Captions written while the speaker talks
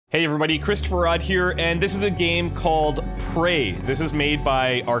Hey everybody, ChristopherOdd here, and this is a game called Prey. This is made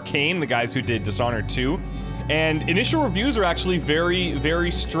by Arcane, the guys who did Dishonored 2, and initial reviews are actually very,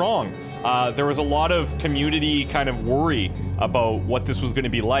 very strong. There was a lot of community kind of worry about what this was going to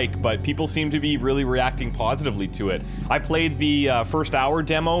be like, but people seem to be really reacting positively to it. I played the first hour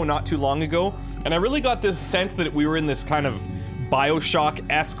demo not too long ago, and I really got this sense that we were in this kind of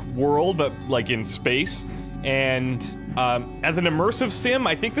Bioshock-esque world, but like in space. And as an immersive sim,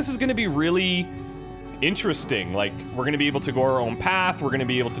 I think this is going to be really interesting. Like, we're going to be able to go our own path. We're going to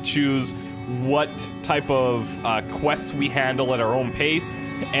be able to choose what type of quests we handle at our own pace.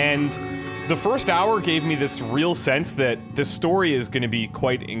 And the first hour gave me this real sense that this story is going to be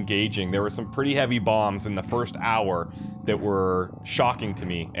quite engaging. There were some pretty heavy bombs in the first hour that were shocking to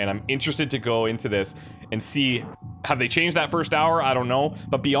me. And I'm interested to go into this and see, have they changed that first hour? I don't know.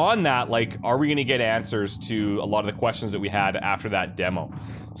 But beyond that, like, are we going to get answers to a lot of the questions that we had after that demo?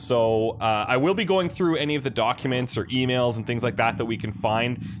 So I will be going through any of the documents or emails and things like that that we can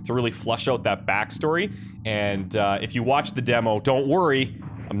find to really flush out that backstory. And if you watch the demo, don't worry,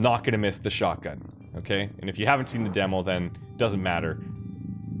 I'm not going to miss the shotgun, okay? And if you haven't seen the demo, then it doesn't matter.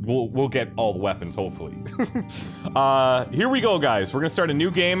 We'll get all the weapons, hopefully. Here we go, guys. We're going to start a new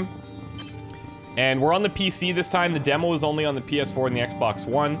game. And we're on the PC this time. The demo is only on the PS4 and the Xbox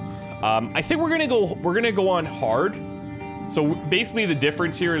One. I think we're gonna go on hard. So basically the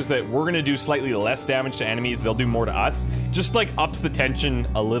difference here is that we're gonna do slightly less damage to enemies. They'll do more to us. Just like ups the tension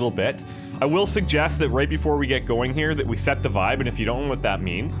a little bit. I will suggest that right before we get going here that we set the vibe, and if you don't know what that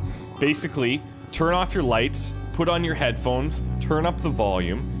means, basically turn off your lights, put on your headphones, turn up the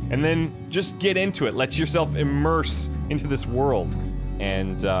volume, and then just get into it. Let yourself immerse into this world.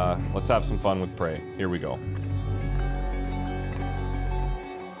 And let's have some fun with Prey. Here we go.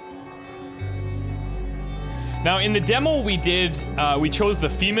 Now in the demo we chose the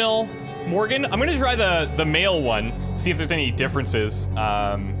female Morgan. I'm gonna try the male one, see if there's any differences.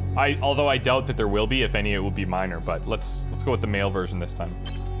 Although I doubt that there will be. If any, it will be minor. But let's go with the male version this time.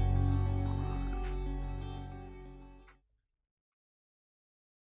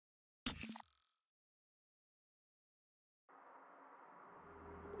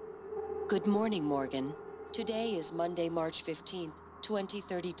 Good morning, Morgan. Today is Monday, March 15th,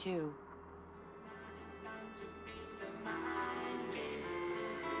 2032.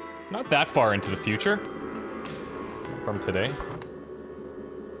 Not that far into the future from today.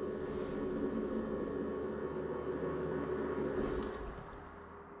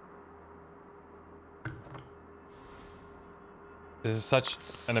 This is such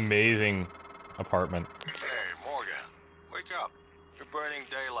an amazing apartment. Hey, Morgan, wake up. You're burning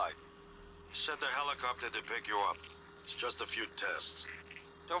daylight. Sent the helicopter to pick you up. It's just a few tests.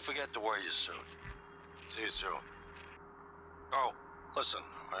 Don't forget to wear your suit. See you soon. Oh, listen,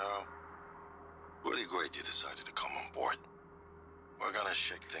 really great you decided to come on board. We're gonna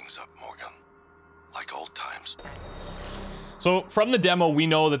shake things up, Morgan. Like old times. So from the demo, we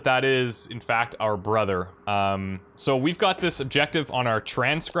know that that is, in fact, our brother. So we've got this objective on our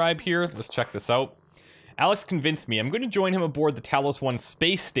transcribe here. Let's check this out. Alex convinced me I'm going to join him aboard the Talos I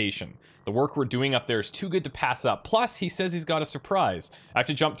space station. The work we're doing up there is too good to pass up. Plus, he says he's got a surprise. I have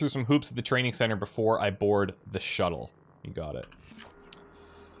to jump through some hoops at the training center before I board the shuttle. You got it.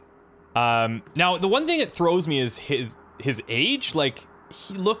 Now, the one thing that throws me is his age. Like,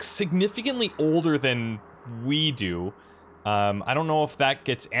 he looks significantly older than we do. I don't know if that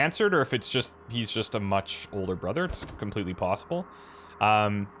gets answered or if it's just he's just a much older brother. It's completely possible.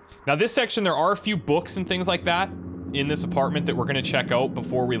 Now this section, there are a few books and things like that in this apartment that we're going to check out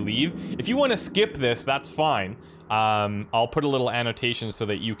before we leave. If you want to skip this, that's fine. I'll put a little annotation so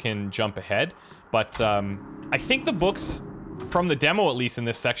that you can jump ahead. But I think the books from the demo, at least in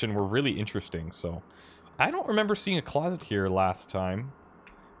this section, were really interesting. So I don't remember seeing a closet here last time,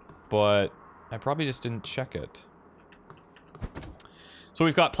 but I probably just didn't check it. So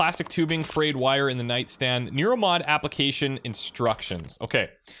we've got plastic tubing, frayed wire in the nightstand, Neuromod application instructions. Okay.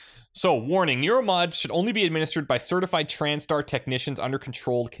 So, warning, Neuromod should only be administered by certified TranStar technicians under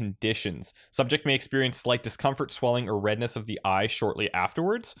controlled conditions. Subject may experience slight discomfort, swelling, or redness of the eye shortly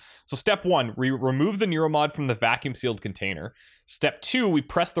afterwards. So step 1, we remove the Neuromod from the vacuum-sealed container. Step 2, we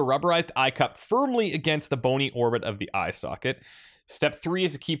press the rubberized eye cup firmly against the bony orbit of the eye socket. Step 3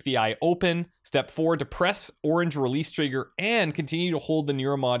 is to keep the eye open. Step 4, to press orange release trigger and continue to hold the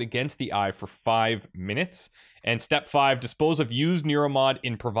Neuromod against the eye for 5 minutes. And step 5, dispose of used Neuromod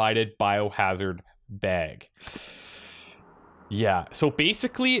in provided biohazard bag. Yeah, so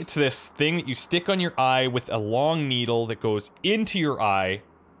basically it's this thing that you stick on your eye with a long needle that goes into your eye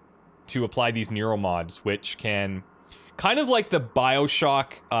to apply these Neuromods, which can Kind of like the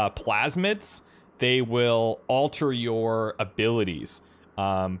Bioshock plasmids, they will alter your abilities.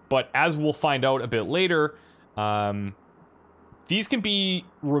 But as we'll find out a bit later, these can be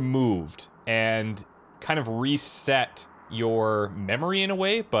removed and kind of reset your memory in a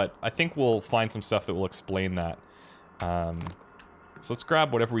way, but I think we'll find some stuff that will explain that. So let's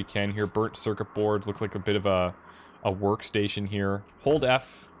grab whatever we can here. Burnt circuit boards look like a bit of a workstation here. Hold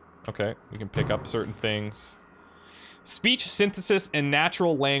F. Okay, we can pick up certain things. Speech synthesis and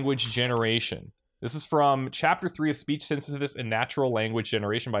natural language generation. This is from Chapter 3 of Speech Synthesis and Natural Language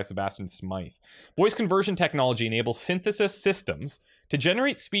Generation by Sebastian Smythe. Voice conversion technology enables synthesis systems to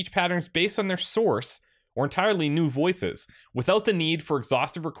generate speech patterns based on their source or entirely new voices, without the need for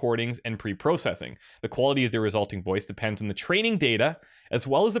exhaustive recordings and pre-processing. The quality of the resulting voice depends on the training data, as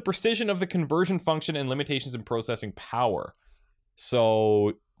well as the precision of the conversion function and limitations in processing power.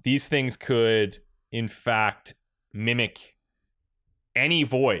 So these things could, in fact, mimic any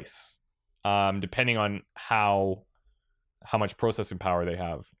voice, depending on how much processing power they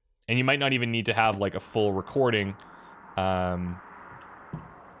have. And you might not even need to have like a full recording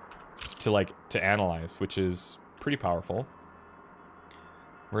to analyze, which is pretty powerful.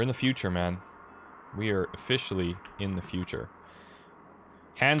 We're in the future, man. We are officially in the future.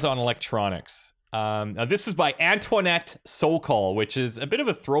 Hands-on electronics. Now this is by Antoinette Sokol, which is a bit of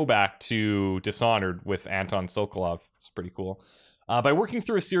a throwback to Dishonored with Anton Sokolov. It's pretty cool. By working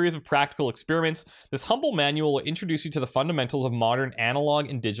through a series of practical experiments, this humble manual will introduce you to the fundamentals of modern analog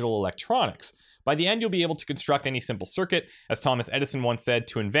and digital electronics. By the end, you'll be able to construct any simple circuit. As Thomas Edison once said,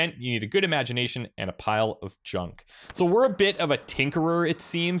 to invent, you need a good imagination and a pile of junk. So we're a bit of a tinkerer, it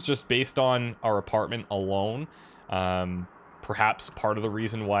seems, just based on our apartment alone. Perhaps part of the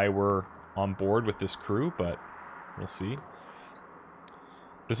reason why we're on board with this crew, but we'll see.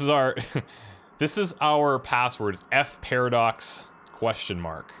 This is our this is our password. It's fparadox ?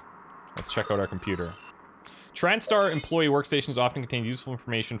 Let's check out our computer. TranStar employee workstations often contain useful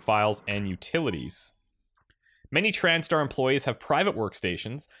information, files, and utilities. Many TranStar employees have private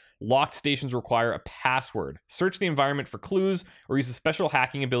workstations. Locked stations require a password. Search the environment for clues or use a special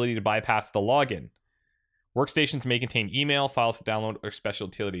hacking ability to bypass the login. Workstations may contain email, files to download, or special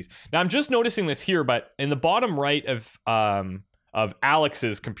utilities. Now, I'm just noticing this here, but in the bottom right of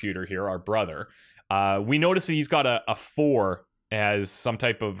Alex's computer here, our brother, we notice that he's got a 4 as some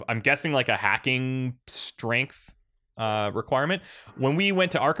type of, I'm guessing like a hacking strength requirement. When we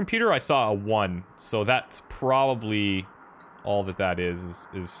went to our computer, I saw a 1. So that's probably all that is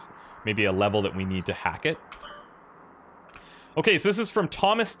maybe a level that we need to hack it. Okay, so this is from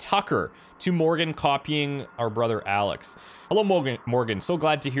Thomas Tucker to Morgan, copying our brother Alex. Hello, Morgan. So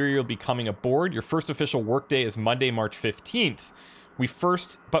glad to hear you'll be coming aboard. Your first official workday is Monday, March 15th.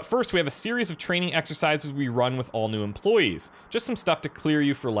 But first, we have a series of training exercises we run with all new employees. Just some stuff to clear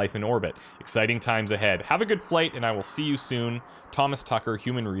you for life in orbit. Exciting times ahead. Have a good flight, and I will see you soon. Thomas Tucker,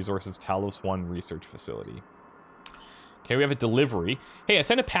 Human Resources, Talos I Research Facility. Okay, we have a delivery. Hey, I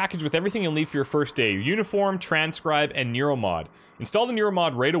sent a package with everything you'll need for your first day. Your uniform, transcribe, and neuromod. Install the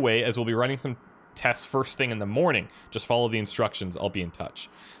neuromod right away, as we'll be running some tests first thing in the morning. Just follow the instructions. I'll be in touch.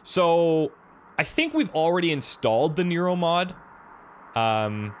 So, I think we've already installed the neuromod.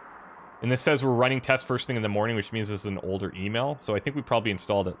 And this says we're running tests first thing in the morning, which means this is an older email. So I think we probably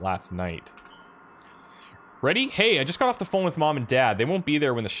installed it last night. Ready? Hey, I just got off the phone with Mom and Dad. They won't be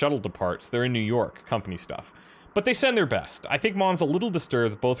there when the shuttle departs. They're in New York, company stuff. But they send their best. I think Mom's a little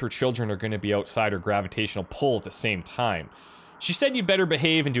disturbed that both her children are going to be outside her gravitational pull at the same time. She said you'd better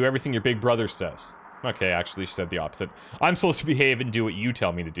behave and do everything your big brother says. Okay, actually, she said the opposite. I'm supposed to behave and do what you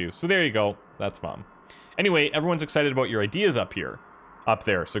tell me to do. So there you go. That's Mom. Anyway, everyone's excited about your ideas up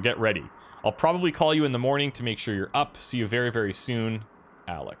there, so get ready. I'll probably call you in the morning to make sure you're up. See you very, very soon,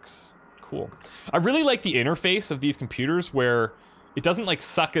 Alex. Cool. I really like the interface of these computers where it doesn't like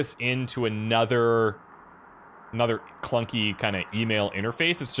suck us into another clunky kind of email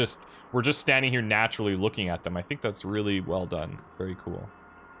interface. It's just, we're just standing here naturally looking at them. I think that's really well done. Very cool.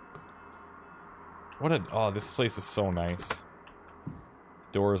 Oh, this place is so nice.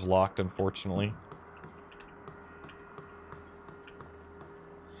 The door is locked, unfortunately.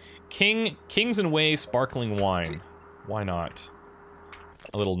 Kings and Way sparkling wine. Why not?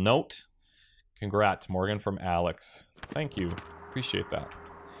 A little note. Congrats, Morgan, from Alex. Thank you. Appreciate that.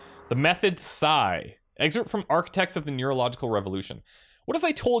 The method Psi. Excerpt from Architects of the Neurological Revolution. What if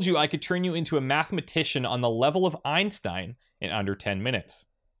I told you I could turn you into a mathematician on the level of Einstein in under 10 minutes?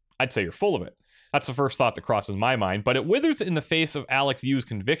 I'd say you're full of it. That's the first thought that crosses my mind, but it withers in the face of Alex Yu's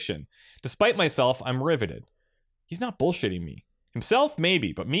conviction. Despite myself, I'm riveted. He's not bullshitting me. Himself,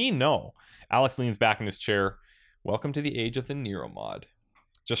 maybe, but me, no. Alex leans back in his chair. Welcome to the age of the Neuromod.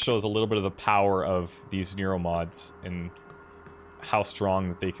 Just shows a little bit of the power of these Neuromods and how strong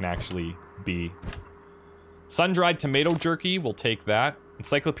that they can actually be. Sun-dried tomato jerky, we'll take that.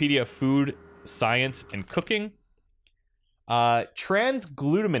 Encyclopedia of Food, Science, and Cooking.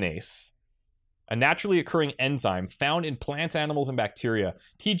 Transglutaminase, a naturally occurring enzyme found in plants, animals, and bacteria.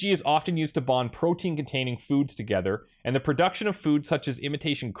 TG is often used to bond protein-containing foods together, and the production of foods such as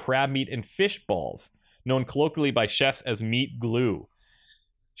imitation crab meat and fish balls, known colloquially by chefs as meat glue.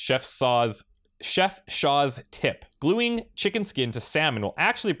 Chef Shaw's tip. Gluing chicken skin to salmon will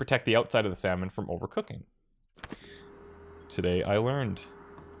actually protect the outside of the salmon from overcooking. Today I learned.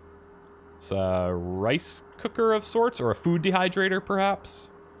 It's a rice cooker of sorts, or a food dehydrator,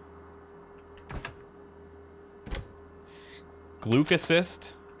 perhaps.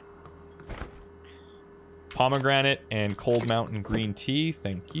 Glucosist. Pomegranate and Cold Mountain green tea,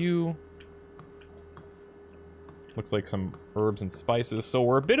 thank you. Looks like some herbs and spices. So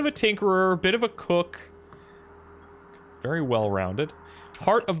we're a bit of a tinkerer, a bit of a cook. Very well-rounded.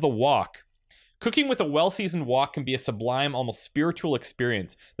 Heart of the Wok. Cooking with a well-seasoned wok can be a sublime, almost spiritual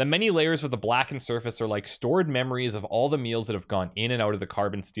experience. The many layers of the blackened surface are like stored memories of all the meals that have gone in and out of the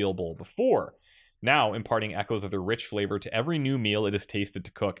carbon steel bowl before, now imparting echoes of their rich flavor to every new meal it is tasted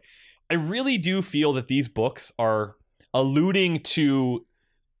to cook. I really do feel that these books are alluding to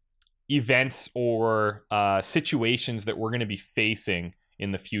events or situations that we're going to be facing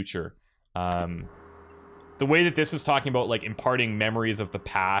in the future. The way that this is talking about, like, imparting memories of the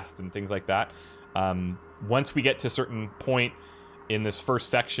past and things like that. Once we get to a certain point in this first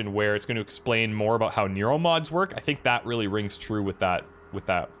section where it's going to explain more about how neuromods work, I think that really rings true with that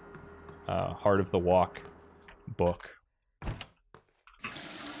Heart of the Wok book.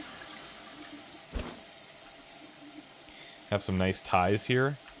 Have some nice ties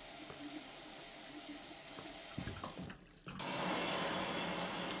here.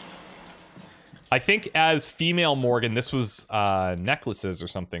 I think as female Morgan, this was necklaces or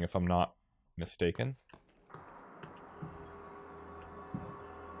something, if I'm not mistaken.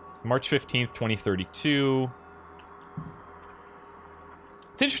 March 15th, 2032.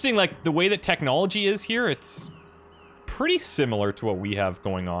 It's interesting, like, the way that technology is here, it's pretty similar to what we have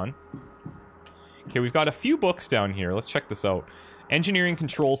going on. Okay, we've got a few books down here. Let's check this out. Engineering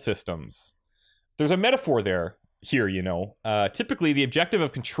Control Systems. There's a metaphor there. Here, you know, typically the objective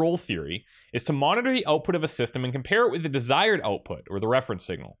of control theory is to monitor the output of a system and compare it with the desired output, or the reference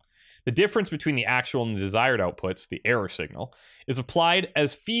signal. The difference between the actual and the desired outputs, the error signal, is applied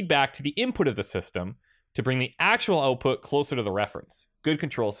as feedback to the input of the system to bring the actual output closer to the reference. Good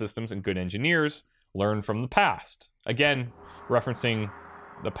control systems and good engineers learn from the past. Again, referencing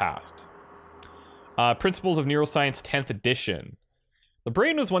the past. Principles of Neuroscience 10th edition. The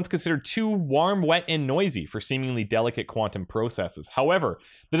brain was once considered too warm, wet, and noisy for seemingly delicate quantum processes. However,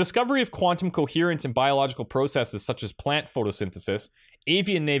 the discovery of quantum coherence in biological processes such as plant photosynthesis,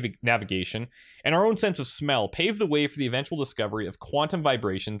 avian navigation, and our own sense of smell paved the way for the eventual discovery of quantum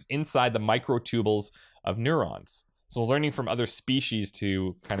vibrations inside the microtubules of neurons. So learning from other species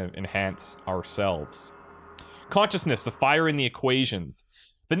to kind of enhance ourselves. Consciousness, the fire in the equations.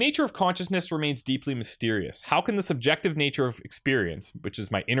 The nature of consciousness remains deeply mysterious. How can the subjective nature of experience, which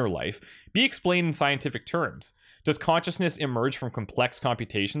is my inner life, be explained in scientific terms? Does consciousness emerge from complex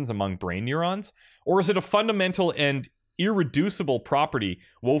computations among brain neurons? Or is it a fundamental and irreducible property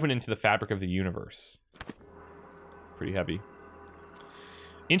woven into the fabric of the universe? Pretty heavy.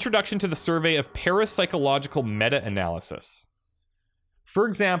 Introduction to the survey of parapsychological meta-analysis. For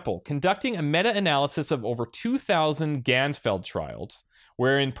example, conducting a meta-analysis of over 2,000 Gansfeld trials,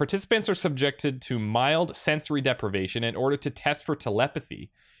 wherein participants are subjected to mild sensory deprivation in order to test for telepathy,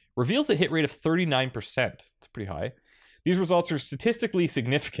 reveals a hit rate of 39%. It's pretty high. These results are statistically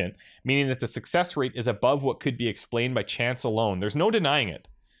significant, meaning that the success rate is above what could be explained by chance alone. There's no denying it.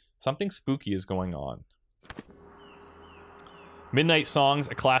 Something spooky is going on. Midnight Songs,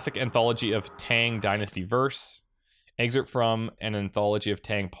 a classic anthology of Tang Dynasty verse. Excerpt from an anthology of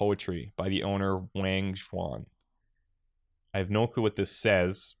Tang poetry by the owner Wang Xuan. I have no clue what this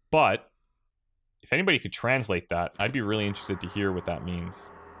says, but if anybody could translate that, I'd be really interested to hear what that means.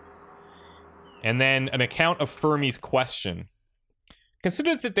 And then an account of Fermi's question.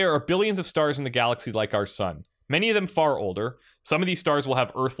 Consider that there are billions of stars in the galaxy like our sun, many of them far older. Some of these stars will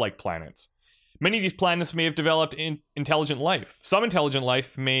have Earth-like planets. Many of these planets may have developed intelligent life. Some intelligent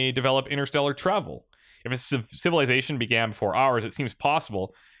life may develop interstellar travel. If a civilization began before ours, it seems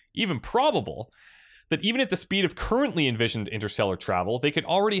possible, even probable, that even at the speed of currently envisioned interstellar travel, they could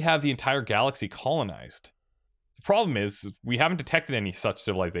already have the entire galaxy colonized. The problem is, we haven't detected any such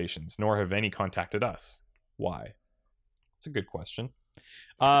civilizations, nor have any contacted us. Why? It's a good question.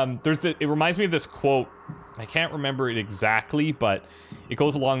 It reminds me of this quote. I can't remember it exactly, but it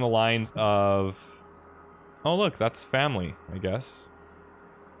goes along the lines of, oh look, that's family, I guess.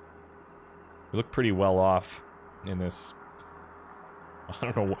 We look pretty well off in this,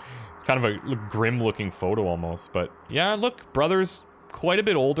 I don't know, it's kind of a grim looking photo almost, but yeah, look, brother's quite a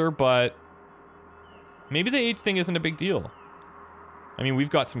bit older, but maybe the age thing isn't a big deal. I mean,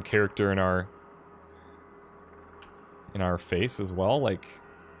 we've got some character in our face as well, like,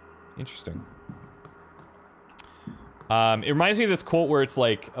 interesting. It reminds me of this quote where it's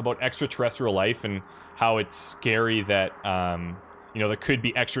like about extraterrestrial life and how it's scary that, you know, there could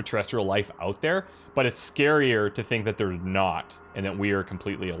be extraterrestrial life out there, but it's scarier to think that there's not and that we are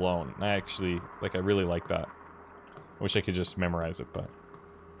completely alone. And I really like that. I wish I could just memorize it, but.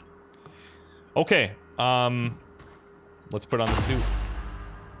 Okay, let's put on the suit.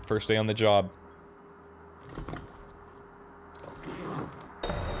 First day on the job.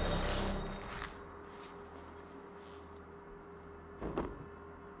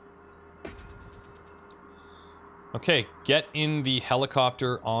 Okay, get in the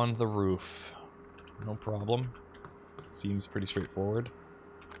helicopter on the roof. No problem. Seems pretty straightforward.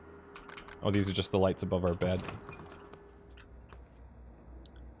 Oh, these are just the lights above our bed.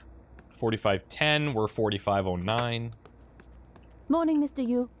 4510, we're 4509. Morning, Mr.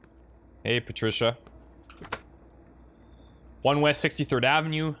 Yu. Hey, Patricia. 1 West 63rd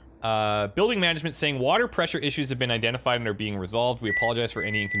Avenue. Building management saying water pressure issues have been identified and are being resolved. We apologize for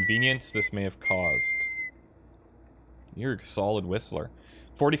any inconvenience this may have caused. You're a solid whistler.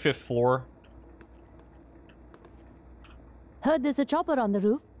 45th floor. Heard there's a chopper on the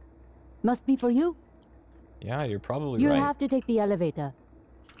roof. Must be for you. Yeah, you're probably You'll right. have to take the elevator.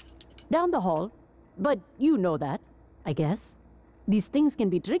 Down the hall. But you know that, I guess. These things can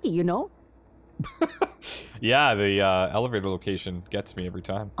be tricky, you know? Yeah, the elevator location gets me every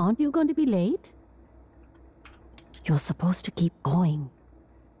time. Aren't you going to be late? You're supposed to keep going.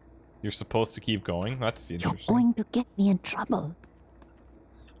 You're supposed to keep going? That's interesting. You're going to get me in trouble.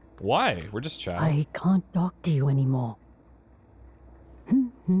 Why? We're just chatting. I can't talk to you anymore.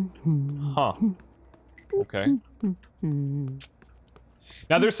 Huh. Okay.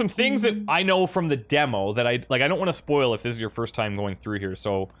 Now, there's some things that I know from the demo that I don't want to spoil if this is your first time going through here,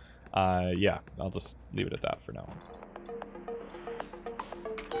 so, yeah, I'll just leave it at that for now.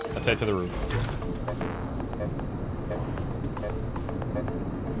 Let's head to the roof.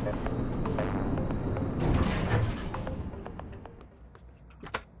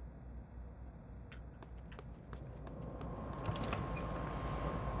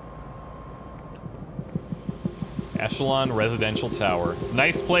 Echelon Residential Tower. It's a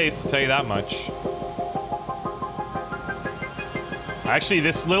nice place, I'll tell you that much. Actually,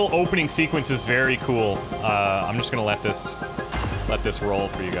 this little opening sequence is very cool. I'm just gonna let this roll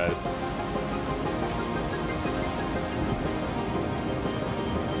for you guys.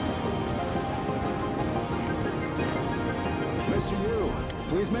 Mr. Yu,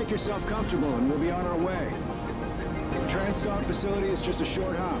 please make yourself comfortable and we'll be on our way. TranStar facility is just a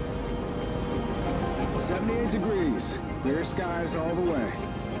short hop. 78 degrees, clear skies all the way.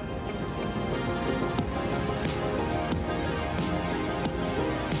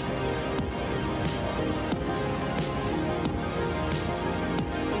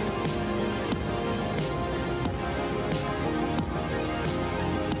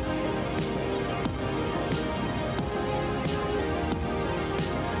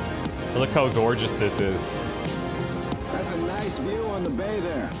 Look how gorgeous this is. That's a nice view on the bay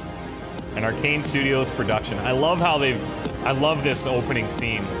there. An Arcane Studios production. I love this opening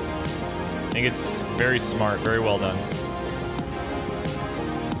scene. I think it's very smart, very well done.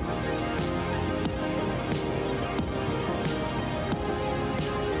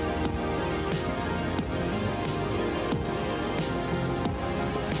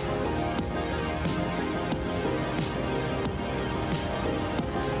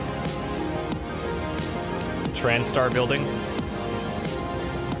 It's a TranStar building.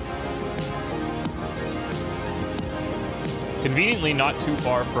 Conveniently not too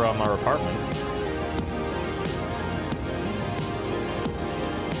far from our apartment.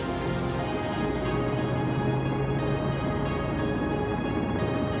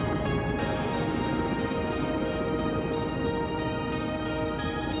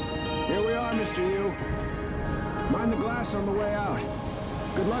 Here we are, Mr. Yu. Mind the glass on the way out.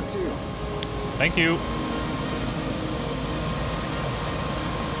 Good luck to you. Thank you.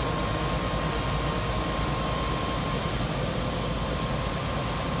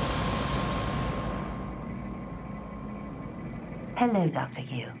 Hello, Dr.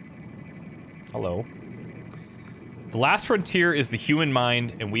 Yu. Hello. The last frontier is the human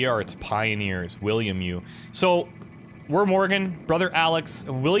mind, and we are its pioneers. William, you. So, we're Morgan, brother Alex.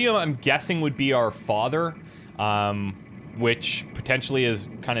 William, I'm guessing, would be our father, which potentially has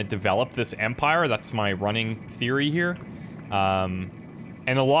kind of developed this empire. That's my running theory here. And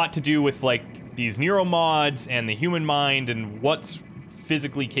a lot to do with, like, these neuromods and the human mind and what's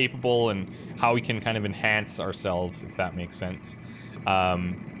physically capable and how we can kind of enhance ourselves, if that makes sense.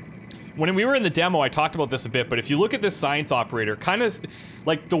 When we were in the demo, I talked about this a bit, but if you look at this science operator, kind of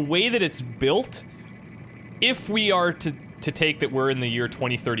like the way that it's built, if we are to take that we're in the year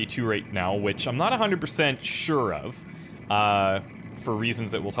 2032 right now, which I'm not 100% sure of, for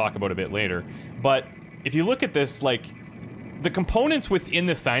reasons that we'll talk about a bit later, but if you look at this, like, the components within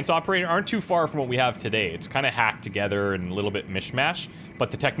the science operator aren't too far from what we have today. It's kind of hacked together and a little bit mishmash, but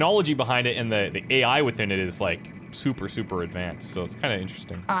the technology behind it and the AI within it is, like, super, super advanced, so it's kind of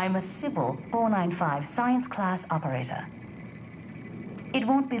interesting. I'm a Sybil 495 science class operator. It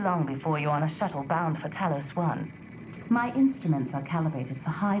won't be long before you're on a shuttle bound for Talos I. My instruments are calibrated for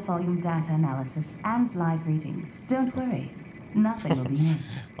high-volume data analysis and live readings. Don't worry, nothing will be missed.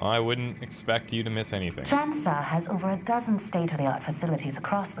 I wouldn't expect you to miss anything. TranStar has over a dozen state-of-the-art facilities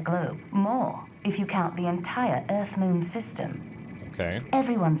across the globe. More, if you count the entire Earth-Moon system. Okay.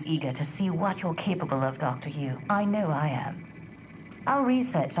 Everyone's eager to see what you're capable of, Dr. Yu. I know I am. Our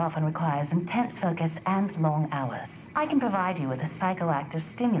research often requires intense focus and long hours. I can provide you with a psychoactive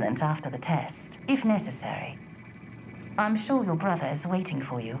stimulant after the test, if necessary. I'm sure your brother is waiting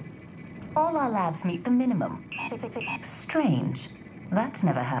for you. All our labs meet the minimum. Strange. That's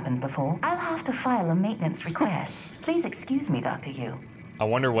never happened before. I'll have to file a maintenance request. Please excuse me, Dr. Yu. I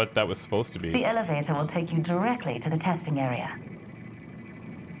wonder what that was supposed to be. The elevator will take you directly to the testing area.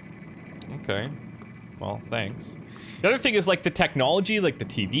 Okay. Well, thanks. The other thing is, like, the technology, like the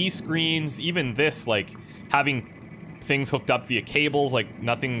TV screens, even this, like, having things hooked up via cables, like,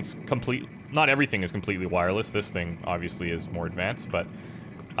 nothing's complete... Not everything is completely wireless. This thing, obviously, is more advanced, but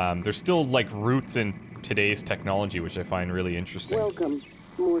there's still, like, roots in today's technology, which I find really interesting. Welcome,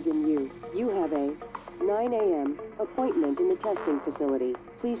 Morgan Yu. You have a 9 a.m. appointment in the testing facility.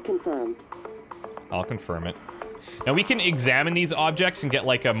 Please confirm. I'll confirm it. Now, we can examine these objects and get,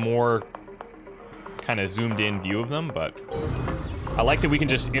 like, a more kind of zoomed in view of them, but I like that we can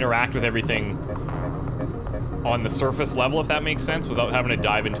just interact with everything on the surface level, if that makes sense, without having to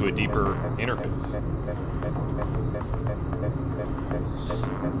dive into a deeper interface.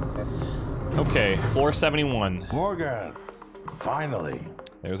 Okay, floor 71. Morgan, finally.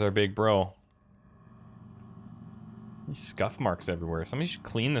 There's our big bro. These scuff marks everywhere. Somebody should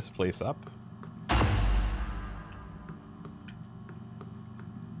clean this place up.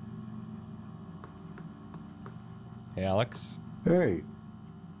 Hey, Alex. Hey,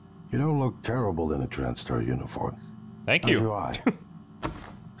 you don't look terrible in a TranStar uniform. Thank How's you. your eye?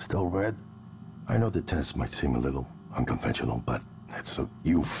 Still red? I know the test might seem a little unconventional, but it's a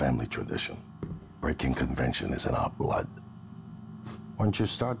Yu family tradition. Breaking convention is in our blood. Once you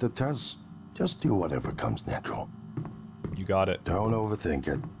start the test, just do whatever comes natural. You got it. Don't overthink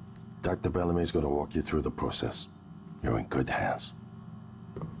it. Dr. Bellamy's going to walk you through the process. You're in good hands.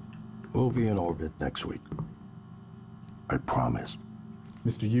 We'll be in orbit next week. I promise.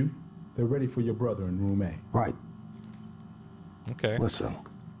 Mr. Yu, they're ready for your brother in room A. Right. Okay. Listen,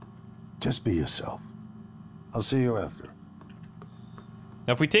 just be yourself. I'll see you after.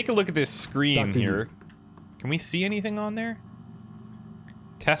 Now, if we take a look at this screen Dr. here, Yu. can we see anything on there?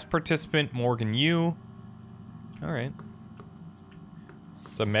 Test participant Morgan Yu. All right.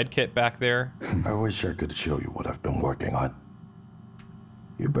 It's a med kit back there. I wish I could show you what I've been working on.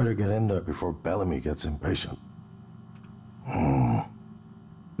 You better get in there before Bellamy gets impatient.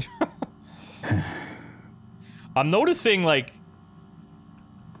 I'm noticing, like,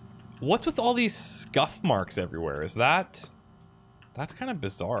 what's with all these scuff marks everywhere? Is that's kind of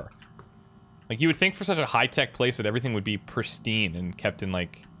bizarre. Like, you would think for such a high-tech place that everything would be pristine and kept in,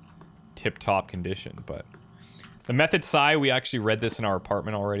 like, tip-top condition, but... The method Psi, we actually read this in our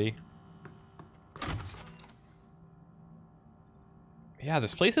apartment already. Yeah,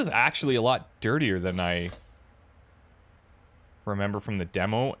 this place is actually a lot dirtier than I remember from the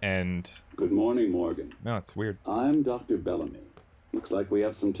demo, and... Good morning, Morgan. No, it's weird. I'm Dr. Bellamy. Looks like we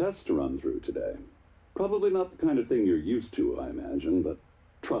have some tests to run through today. Probably not the kind of thing you're used to, I imagine, but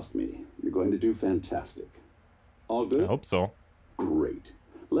trust me, you're going to do fantastic. All good? I hope so. Great.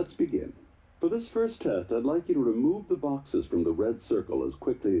 Let's begin. For this first test, I'd like you to remove the boxes from the red circle as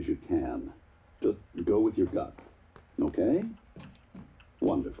quickly as you can. Just go with your gut. Okay?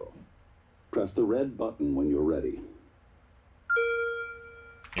 Wonderful. Press the red button when you're ready.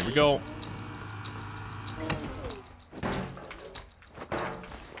 Here we go.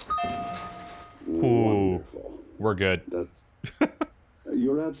 We're good. That's...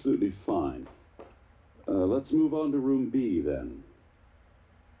 You're absolutely fine. Let's move on to room B, then.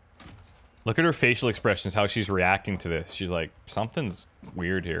 Look at her facial expressions, how she's reacting to this. She's like, something's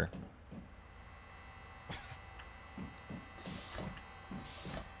weird here.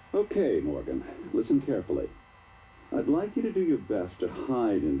 Okay, Morgan. Listen carefully. I'd like you to do your best to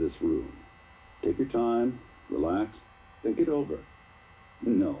hide in this room. Take your time, relax, think it over.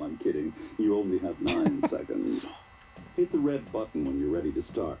 No, I'm kidding. You only have 9 seconds. Hit the red button when you're ready to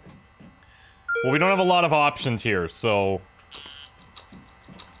start. Well, we don't have a lot of options here, so...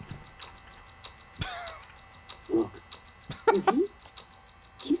 Look. Is he?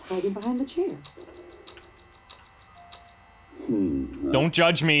 He's hiding behind the chair. Don't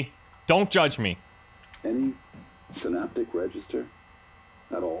judge me. Don't judge me. Any synaptic register?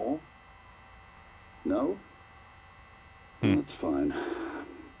 At all? No? That's fine.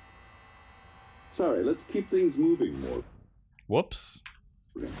 Sorry, let's keep things moving more. Whoops.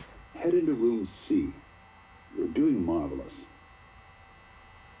 Head into room C. You're doing marvelous.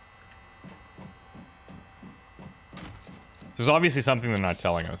 There's obviously something they're not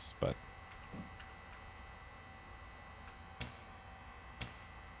telling us, but...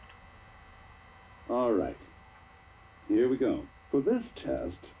 All right. Here we go. For this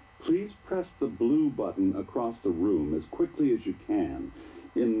test, please press the blue button across the room as quickly as you can,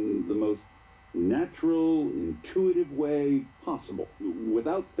 in the most natural, intuitive way possible,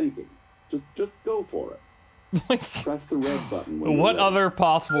 without thinking. Just go for it. Press the red button when What you're ready. other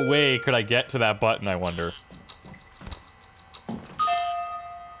possible way could I get to that button, I wonder?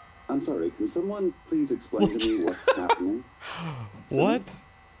 I'm sorry, can someone please explain to me what's happening? What?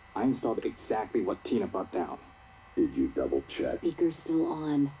 I installed exactly what Tina brought down. Did you double check? Speaker's still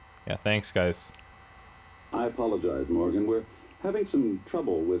on. Yeah, thanks, guys. I apologize, Morgan. We're having some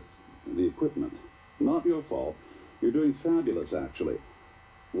trouble with the equipment. Not your fault. You're doing fabulous, actually.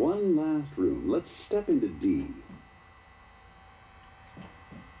 One last room. Let's step into D.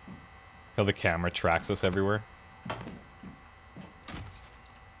 How the camera tracks us everywhere.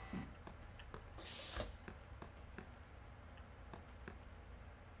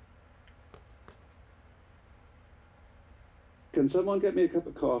 Can someone get me a cup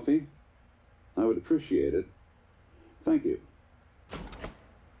of coffee? I would appreciate it. Thank you.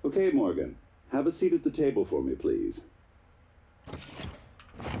 Okay, Morgan. Have a seat at the table for me, please.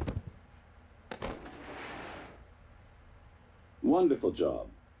 Wonderful job.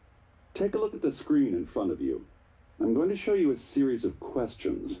 Take a look at the screen in front of you. I'm going to show you a series of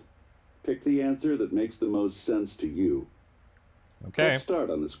questions. Pick the answer that makes the most sense to you. Okay. Let's start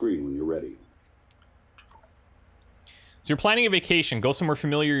on the screen when you're ready. So you're planning a vacation, go somewhere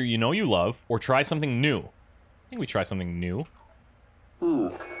familiar you know you love, or try something new. I think we try something new.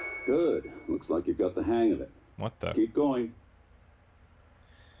 Ah, good. Looks like you've got the hang of it. What the? Keep going.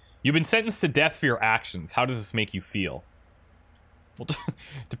 You've been sentenced to death for your actions. How does this make you feel? Well,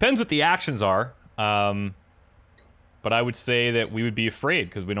 depends what the actions are. But I would say that we would be afraid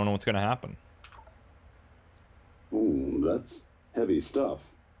because we don't know what's going to happen. Ooh, that's heavy stuff.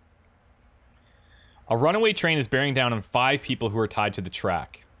 A runaway train is bearing down on 5 people who are tied to the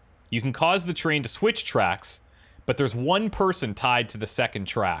track. You can cause the train to switch tracks, but there's one person tied to the second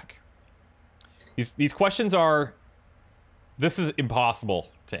track. These questions are... This is impossible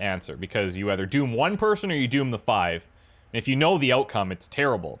to answer because you either doom one person or you doom the 5. And if you know the outcome, it's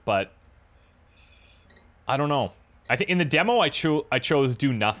terrible, but... I don't know. I think in the demo I chose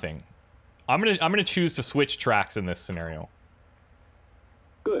do nothing. I'm gonna choose to switch tracks in this scenario.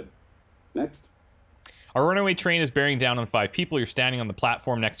 Good. Next. A runaway train is bearing down on 5 people. You're standing on the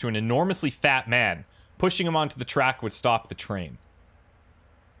platform next to an enormously fat man. Pushing him onto the track would stop the train.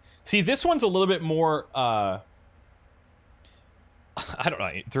 See, this one's a little bit more, I don't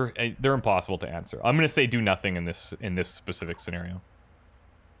know. They're impossible to answer. I'm gonna say do nothing in this specific scenario.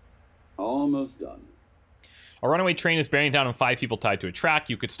 Almost done. A runaway train is bearing down on 5 people tied to a track.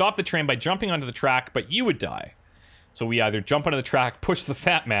 You could stop the train by jumping onto the track, but you would die. So we either jump onto the track, push the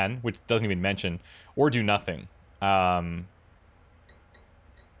fat man, which doesn't even mention, or do nothing. We'll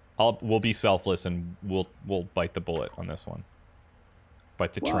be selfless and we'll bite the bullet on this one.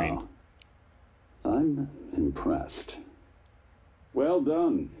 Bite the train. I'm impressed. Well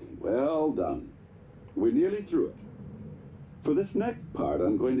done. Well done. We're nearly through it. For this next part,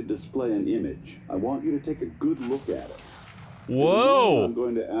 I'm going to display an image. I want you to take a good look at it. Whoa! I'm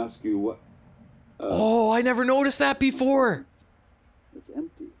going to ask you what... oh, I never noticed that before! It's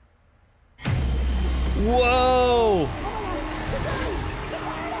empty. Whoa!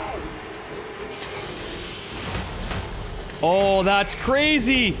 Oh, that's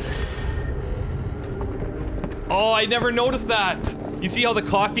crazy! Oh, I never noticed that. You see how the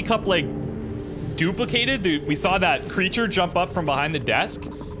coffee cup, like, duplicated? Dude, we saw that creature jump up from behind the desk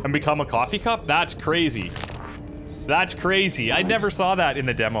and become a coffee cup? That's crazy. That's crazy. I never saw that in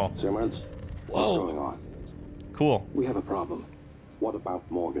the demo. Simmons, what's going on? Cool. We have a problem. What about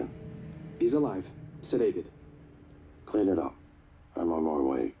Morgan? He's alive, sedated. Clean it up. I'm on my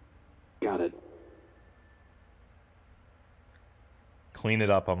way. Got it. Clean it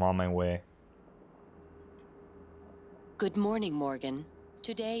up, I'm on my way. Good morning, Morgan.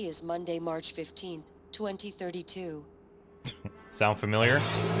 Today is Monday, March 15th, 2032. Sound familiar?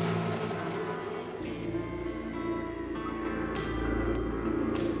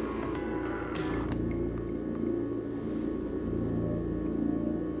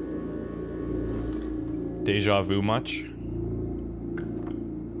 Deja vu much?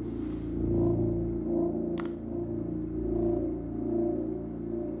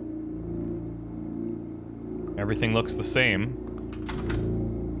 Everything looks the same.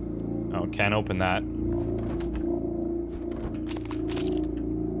 Oh, can't open that.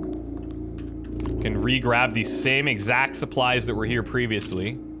 Can re-grab these same exact supplies that were here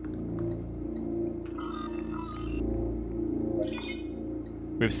previously.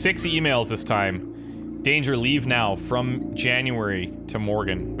 We have 6 emails this time. Danger, leave now. From January to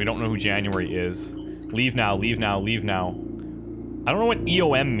Morgan. We don't know who January is. Leave now, leave now, leave now. I don't know what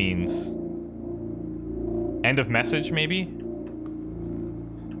EOM means. End of message, maybe?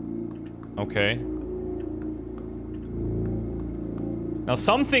 Okay. Now,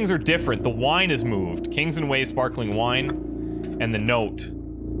 some things are different. The wine is moved. Kings and Way sparkling wine. And the note.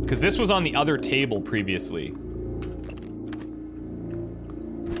 Because this was on the other table previously.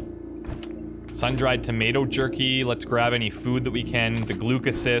 Sun-dried tomato jerky. Let's grab any food that we can. The Gluc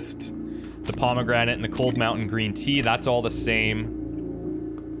assist. The pomegranate and the cold mountain green tea. That's all the same.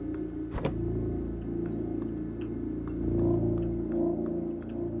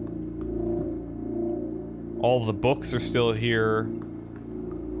 All of the books are still here.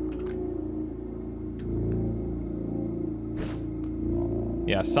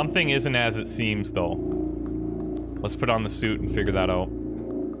 Yeah, something isn't as it seems, though. Let's put on the suit and figure that out.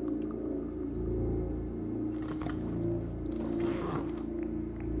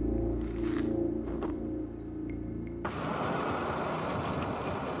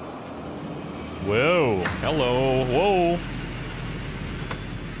 Whoa. Hello. Whoa.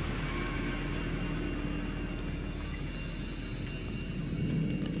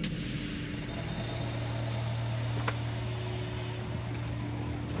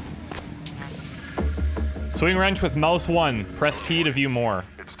 Swing wrench with mouse 1. Press T to view more.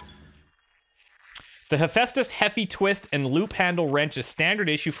 The Hephaestus Heffy Twist and Loop Handle Wrench is standard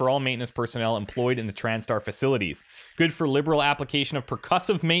issue for all maintenance personnel employed in the TranStar facilities. Good for liberal application of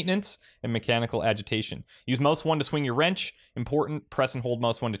percussive maintenance and mechanical agitation. Use mouse 1 to swing your wrench. Important, press and hold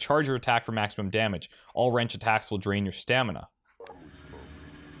mouse 1 to charge your attack for maximum damage. All wrench attacks will drain your stamina.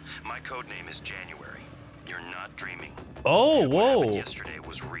 My code name is January. You're not dreaming. Oh, What whoa. happened yesterday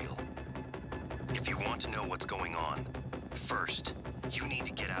was real. If you want to know what's going on, first, you need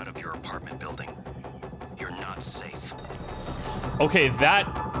to get out of your apartment building. You're not safe. Okay,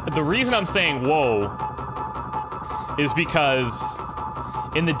 the reason I'm saying whoa is because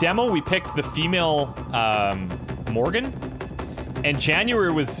in the demo we picked the female Morgan, and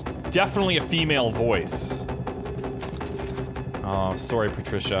January was definitely a female voice. Oh, sorry,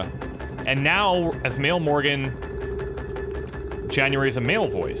 Patricia. And now, as male Morgan, January is a male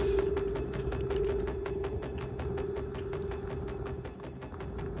voice.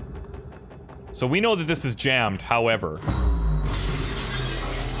 So we know that this is jammed, however.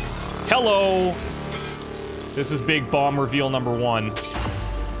 Hello! This is big bomb reveal number 1.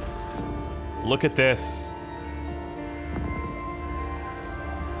 Look at this.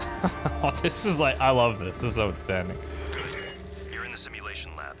 Oh, this is like, I love this. This is outstanding. Good. You're in the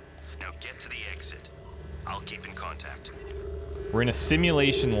simulation lab. Now get to the exit. I'll keep in contact. We're in a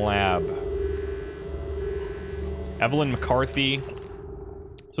simulation lab. Evelyn McCarthy.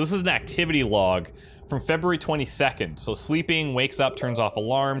 So this is an activity log from February 22nd. So sleeping, wakes up, turns off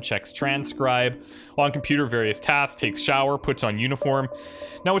alarm, checks transcribe, on computer various tasks, takes shower, puts on uniform.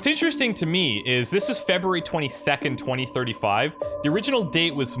 Now what's interesting to me is this is February 22nd, 2035. The original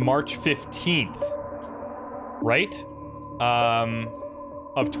date was March 15th, right?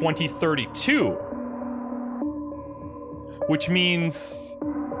 Of 2032. Which means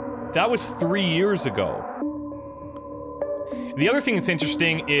that was 3 years ago. The other thing that's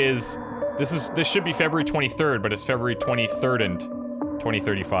interesting is this should be February 23rd, but it's February 23rd and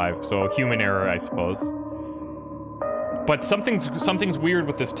 2035, so human error, I suppose. But something's weird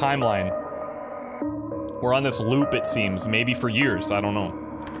with this timeline. We're on this loop, it seems. Maybe for years. I don't know.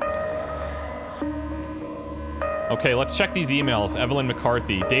 Okay, let's check these emails. Evelyn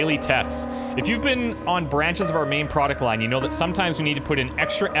McCarthy. Daily tests. If you've been on branches of our main product line, you know that sometimes we need to put in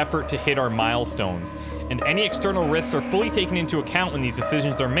extra effort to hit our milestones. And any external risks are fully taken into account when these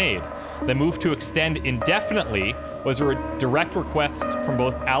decisions are made. The move to extend indefinitely was a direct request from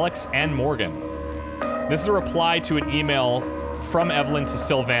both Alex and Morgan. This is a reply to an email from Evelyn to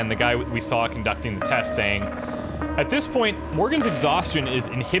Sylvan, the guy we saw conducting the test, saying, "At this point, Morgan's exhaustion is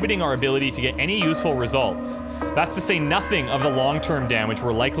inhibiting our ability to get any useful results. That's to say nothing of the long-term damage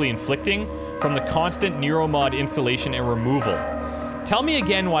we're likely inflicting from the constant neuromod installation and removal. Tell me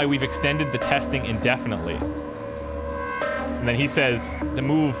again why we've extended the testing indefinitely." And then he says the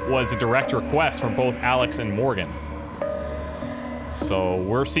move was a direct request from both Alex and Morgan. So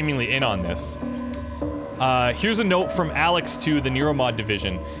we're seemingly in on this. Here's a note from Alex to the Neuromod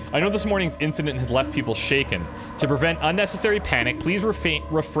division. "I know this morning's incident had left people shaken. To prevent unnecessary panic, please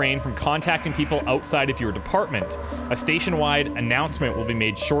refrain from contacting people outside of your department. A station-wide announcement will be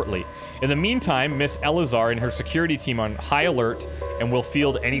made shortly. In the meantime, Miss Elazar and her security team are on high alert and will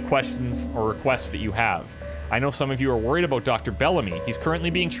field any questions or requests that you have. I know some of you are worried about Dr. Bellamy. He's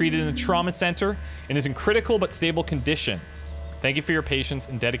currently being treated in a trauma center and is in critical but stable condition. Thank you for your patience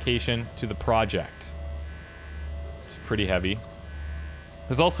and dedication to the project." It's pretty heavy.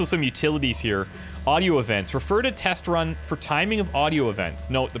 There's also some utilities here. Audio events. Refer to test run for timing of audio events.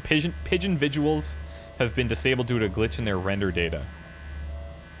 Note, the pigeon visuals have been disabled due to a glitch in their render data.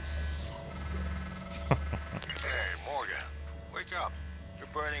 Hey, Morgan. Wake up. You're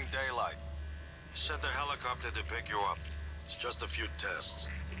burning daylight. Send the helicopter to pick you up. It's just a few tests.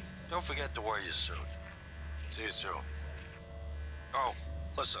 Don't forget to wear your suit. See you soon. Oh,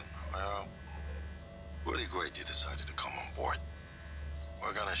 listen. Really great you decided to come on board.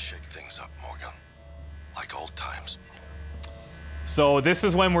 We're gonna shake things up, Morgan. Like old times. So this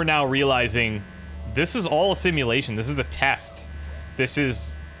is when we're now realizing this is all a simulation. This is a test. This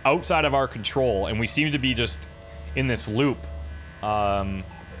is outside of our control, and we seem to be just in this loop. On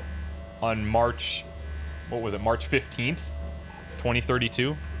March, what was it, March 15th,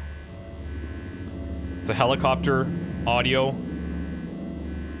 2032? It's a helicopter audio,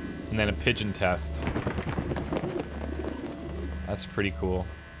 and then a pigeon test. That's pretty cool.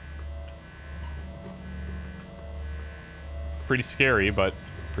 Pretty scary, but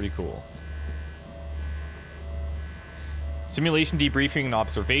pretty cool. Simulation, debriefing, and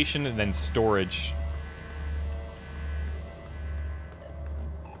observation, and then storage.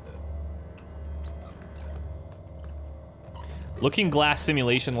 Looking Glass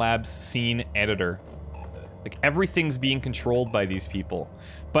Simulation Labs scene editor. Like, everything's being controlled by these people.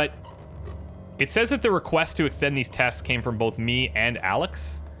 But it says that the request to extend these tests came from both me and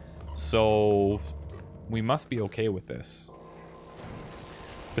Alex. So we must be okay with this.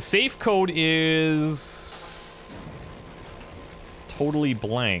 The safe code is totally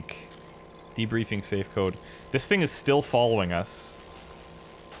blank. Debriefing safe code. This thing is still following us.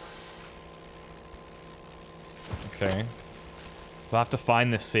 Okay. We'll have to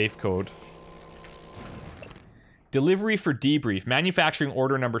find this safe code. Delivery for debrief. Manufacturing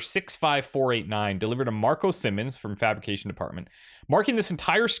order number 65489. Delivered to Marco Simmons from Fabrication Department. Marking this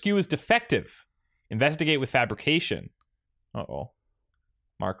entire SKU as defective. Investigate with fabrication. Uh-oh.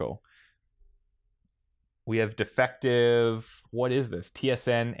 Marco. We have defective... What is this?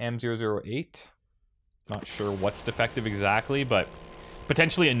 TSN M008? Not sure what's defective exactly, but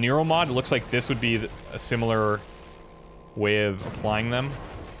potentially a neuromod. It looks like this would be a similar way of applying them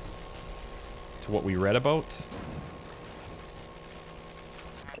to what we read about.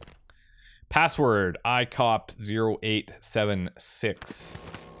 Password, ICOP0876.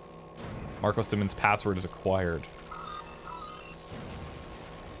 Marco Simmons' password is acquired.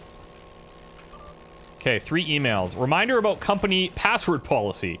 Okay, 3 emails. Reminder about company password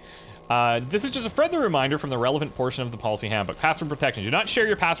policy. This is just a friendly reminder from the relevant portion of the policy handbook. Password protection. Do not share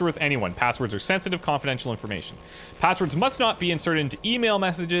your password with anyone. Passwords are sensitive, confidential information. Passwords must not be inserted into email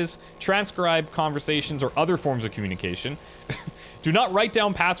messages, transcribed conversations, or other forms of communication. Do not write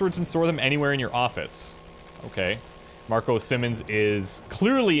down passwords and store them anywhere in your office. Okay. Marco Simmons is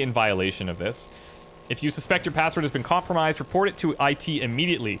clearly in violation of this. If you suspect your password has been compromised, report it to IT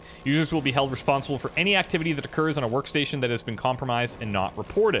immediately. Users will be held responsible for any activity that occurs on a workstation that has been compromised and not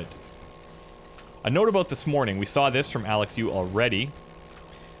reported. A note about this morning. We saw this from Alex Yu already.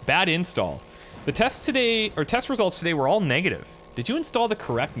 Bad install. The tests today, or test results today, were all negative. Did you install the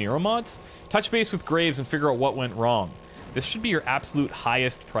correct neuromods? Touch base with Graves and figure out what went wrong. This should be your absolute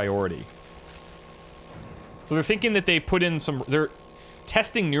highest priority. So they're thinking that they put in some... They're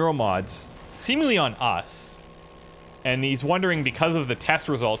testing neuromods seemingly on us. And he's wondering, because of the test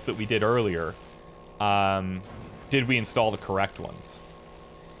results that we did earlier, did we install the correct ones?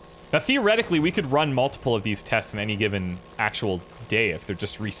 Now, theoretically, we could run multiple of these tests in any given actual day if they're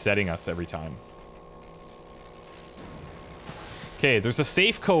just resetting us every time. Okay, there's a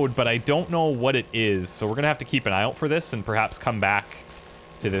safe code, but I don't know what it is, so we're gonna have to keep an eye out for this and perhaps come back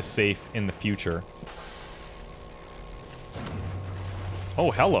to this safe in the future.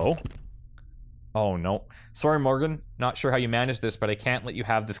 Oh, hello. Oh, no. Sorry, Morgan. Not sure how you managed this, but I can't let you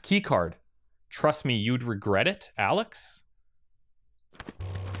have this key card. Trust me, you'd regret it, Alex?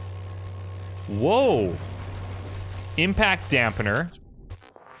 Whoa. Impact dampener.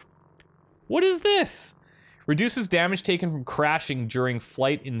 What is this? Reduces damage taken from crashing during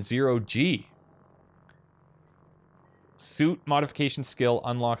flight in 0G. Suit modification skill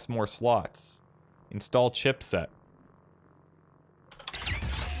unlocks more slots. Install chipset.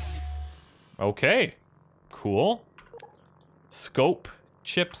 Okay. Cool. Scope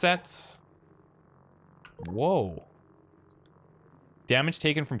chipsets. Whoa. Damage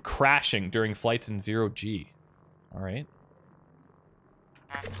taken from crashing during flights in 0G. Alright.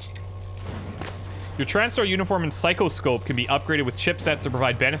 Your TranStar uniform and psychoscope can be upgraded with chipsets to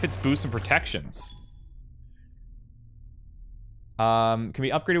provide benefits, boosts, and protections. Can be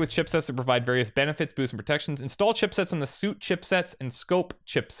upgraded with chipsets to provide various benefits, boosts, and protections. Install chipsets on the suit chipsets and scope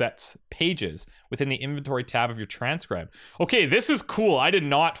chipsets pages within the inventory tab of your transcribe. Okay, this is cool. I did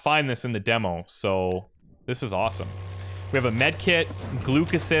not find this in the demo, so this is awesome. We have a med kit,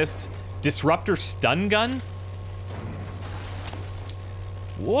 Gluke Assist, Disruptor Stun Gun.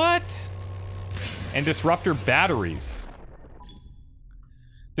 What? And Disruptor Batteries.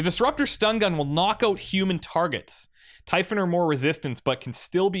 The Disruptor Stun Gun will knock out human targets. Typhon or more resistance, but can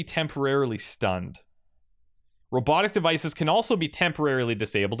still be temporarily stunned. Robotic devices can also be temporarily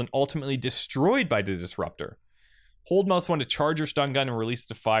disabled and ultimately destroyed by the Disruptor. Hold mouse 1 to charge your stun gun and release it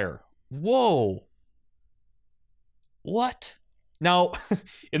to fire. Whoa. What? Now,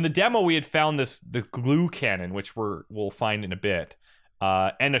 in the demo, we had found the glue cannon, which we'll find in a bit.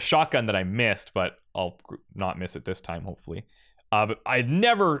 And a shotgun that I missed, but I'll not miss it this time, hopefully. But I'd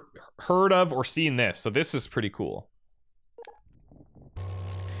never heard of or seen this, so this is pretty cool.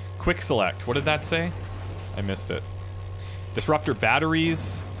 Quick select. What did that say? I missed it. Disruptor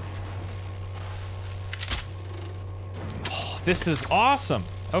batteries. Oh, this is awesome.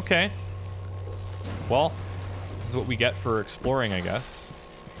 Okay. Well, this is what we get for exploring, I guess.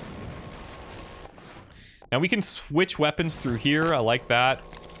 Now we can switch weapons through here. I like that.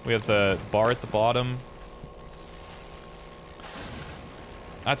 We have the bar at the bottom.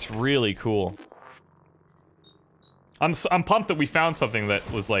 That's really cool. I'm pumped that we found something that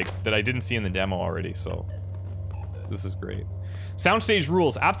was like, that I didn't see in the demo already, so this is great. Soundstage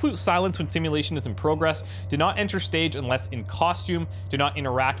rules. Absolute silence when simulation is in progress. Do not enter stage unless in costume. Do not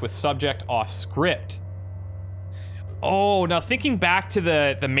interact with subject off script. Oh, now thinking back to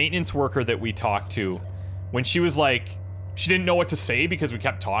the maintenance worker that we talked to, when she was like, she didn't know what to say because we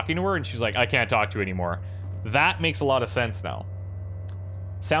kept talking to her, and she's like, I can't talk to you anymore. That makes a lot of sense now.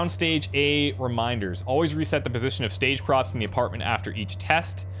 Soundstage A reminders. Always reset the position of stage props in the apartment after each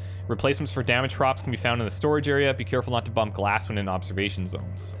test. Replacements for damaged props can be found in the storage area. Be careful not to bump glass when in observation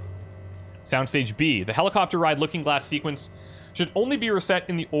zones. Soundstage B. The helicopter ride looking glass sequence should only be reset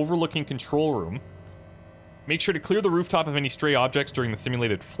in the overlooking control room. Make sure to clear the rooftop of any stray objects during the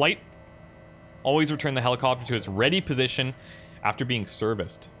simulated flight. Always return the helicopter to its ready position after being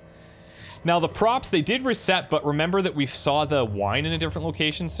serviced. Now, the props, they did reset, but remember that we saw the wine in a different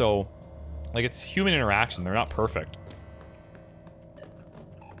location, so, like, it's human interaction. They're not perfect.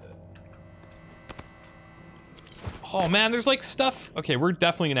 Oh, man, there's, like, stuff. Okay, we're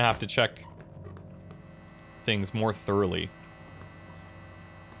definitely gonna have to check things more thoroughly.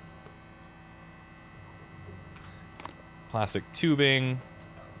 Plastic tubing.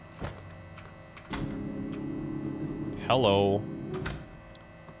 Hello.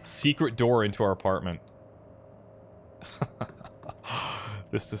 Secret door into our apartment.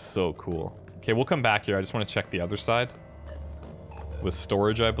 This is so cool. Okay, we'll come back here. I just want to check the other side. With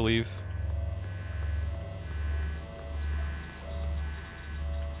storage, I believe.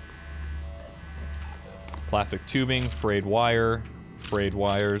 Plastic tubing, frayed wire, frayed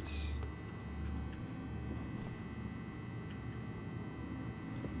wires.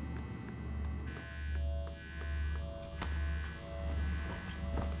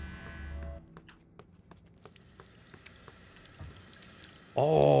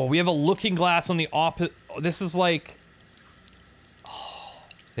 Oh, we have a looking glass on the opposite. Oh, this is like... Oh,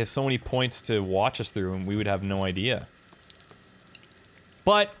 they have so many points to watch us through and we would have no idea.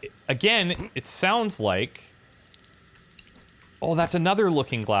 But, again, it sounds like... Oh, that's another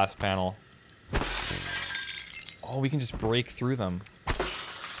looking glass panel. Oh, we can just break through them.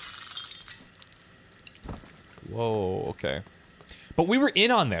 Whoa, okay. But we were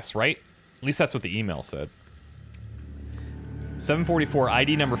in on this, right? At least that's what the email said. 744,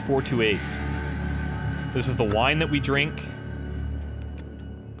 ID number 428. This is the wine that we drink.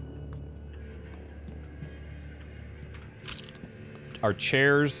 Our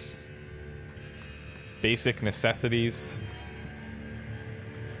chairs. Basic necessities.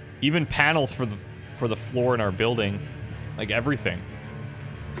 Even panels for the floor in our building. Like everything.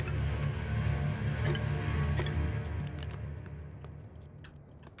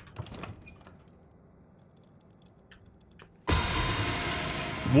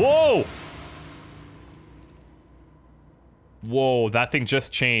 Whoa! Whoa, that thing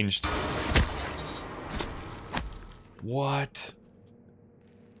just changed. What?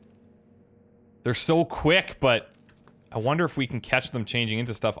 They're so quick, but I wonder if we can catch them changing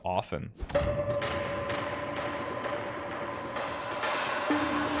into stuff often.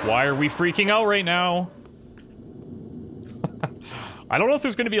 Why are we freaking out right now? I don't know if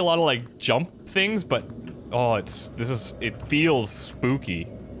there's gonna be a lot of like jump things, but oh, it feels spooky.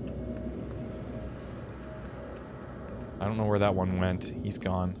 I don't know where that one went. He's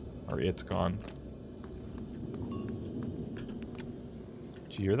gone. Or it's gone.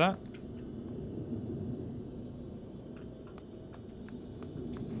 Did you hear that?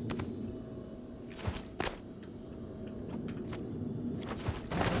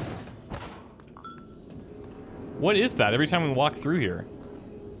 What is that every time we walk through here?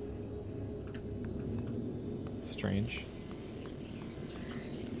 Strange.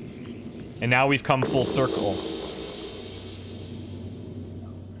 And now we've come full circle.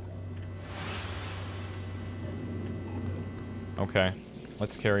 Okay,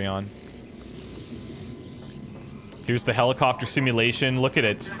 let's carry on. Here's the helicopter simulation. Look at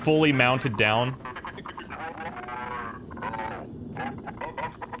it, it's fully mounted down.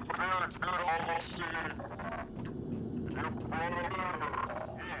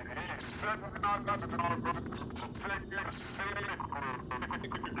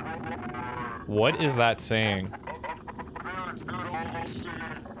 What is that saying?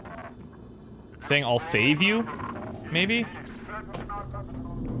 Saying I'll save you? Maybe?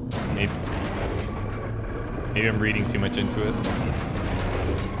 Maybe I'm reading too much into it.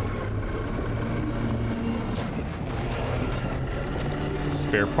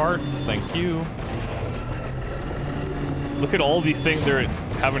 Spare parts, thank you. Look at all these things, they're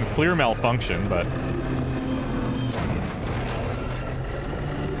having clear malfunction, but...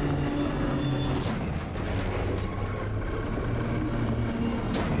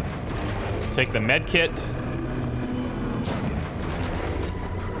 Take the med kit.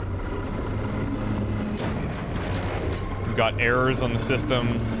 We've got errors on the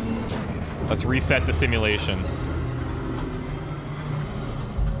systems. Let's reset the simulation.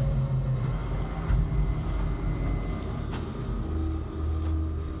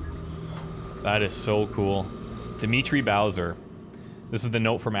 That is so cool. Dimitri Bowser. This is the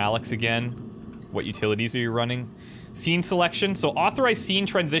note from Alex again. What utilities are you running? Scene selection. So authorized scene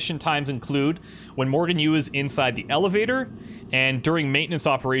transition times include when Morgan Yu is inside the elevator and during maintenance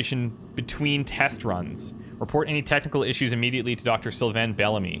operation between test runs. Report any technical issues immediately to Dr. Sylvain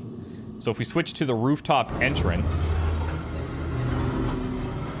Bellamy. So if we switch to the rooftop entrance...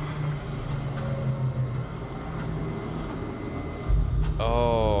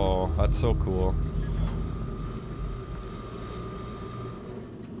 Oh, that's so cool.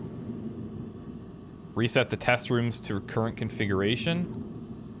 Reset the test rooms to current configuration.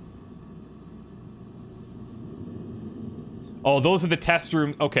 Oh, those are the test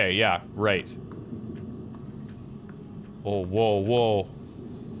rooms. Okay, yeah, right. Oh, whoa, whoa.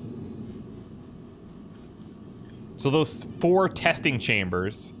 So those 4 testing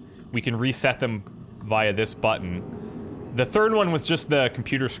chambers, we can reset them via this button. The third one was just the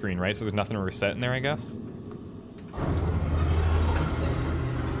computer screen, right? So there's nothing to reset in there, I guess.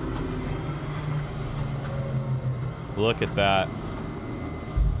 Look at that.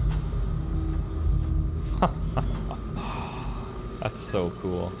 That's so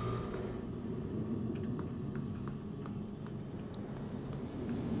cool.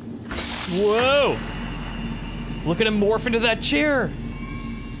 Whoa! Look at him morph into that chair!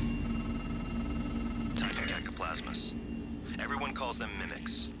 Ectoplasmus. Everyone calls them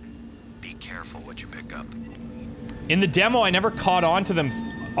mimics. Be careful what you pick up. In the demo, I never caught onto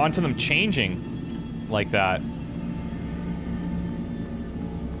them changing like that.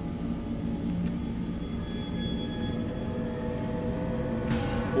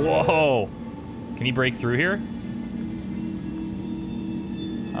 Whoa! Can he break through here?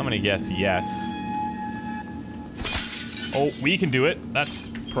 I'm gonna guess yes. Oh, we can do it. That's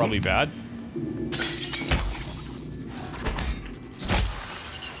probably bad.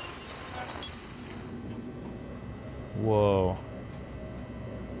 Whoa.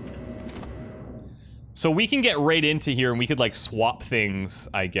 So we can get right into here and we could like swap things,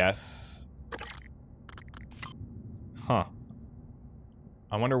 I guess. Huh.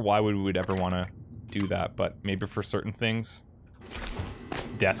 I wonder why we would ever want to do that, but maybe for certain things.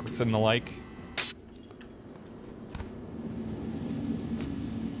 Desks and the like.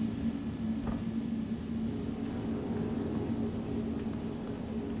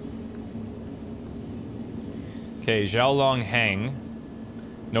 Okay, Xiaolong Hang.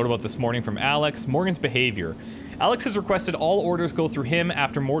 Note about this morning from Alex. Morgan's behavior. Alex has requested all orders go through him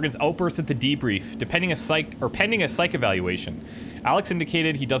after Morgan's outburst at the debrief, pending a psych evaluation. Alex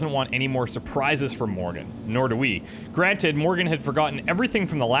indicated he doesn't want any more surprises from Morgan, nor do we. Granted, Morgan had forgotten everything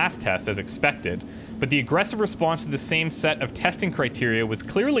from the last test as expected, but the aggressive response to the same set of testing criteria was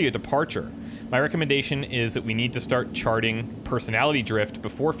clearly a departure. My recommendation is that we need to start charting personality drift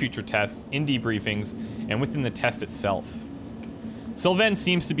before future tests, in debriefings, and within the test itself. Sylvain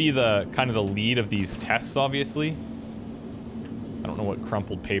seems to be the kind of the lead of these tests, obviously. I don't know what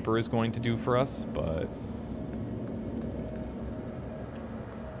crumpled paper is going to do for us, but...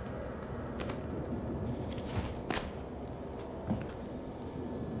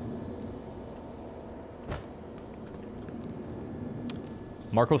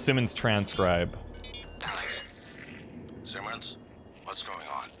 Marco Simmons transcribe. Alex. Simmons, what's going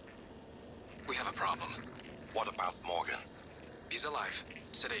on? We have a problem. What about Morgan? He's alive.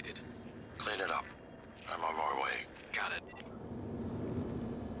 Sedated. Clean it up. I'm on my way. Got it.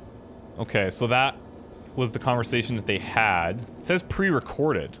 Okay, so that was the conversation that they had. It says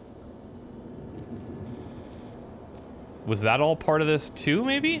pre-recorded. Was that all part of this too,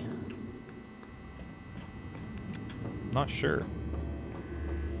 maybe? Not sure.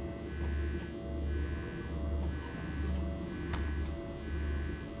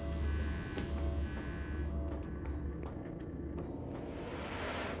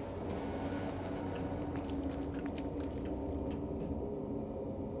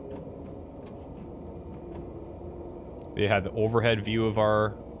 They had the overhead view of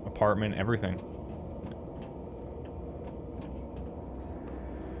our apartment, everything.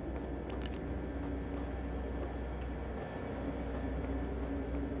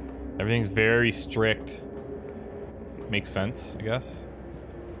 Everything's very strict. Makes sense, I guess.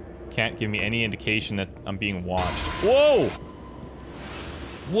 Can't give me any indication that I'm being watched. Whoa!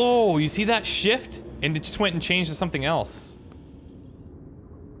 Whoa, you see that shift? And it just went and changed to something else.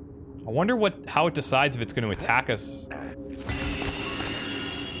 I wonder how it decides if it's going to attack us.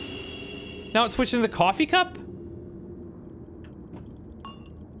 Now it's switching to the coffee cup?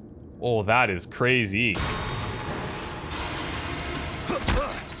 Oh, that is crazy.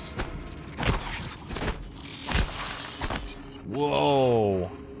 Whoa.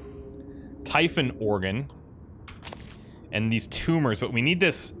 Typhon organ. And these tumors, but we need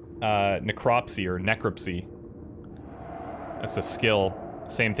this necropsy or necropsy. That's a skill.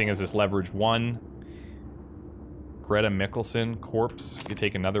 Same thing as this leverage 1. Greta Mickelson, corpse. You could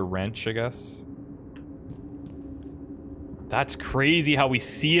take another wrench, I guess. That's crazy how we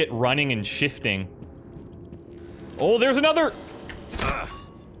see it running and shifting. Oh, there's another!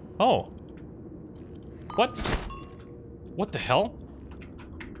 Oh. What? What the hell?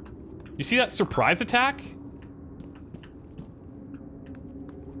 You see that surprise attack?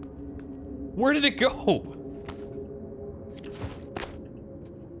 Where did it go?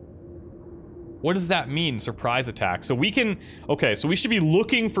 What does that mean, surprise attack? So we can... Okay, so we should be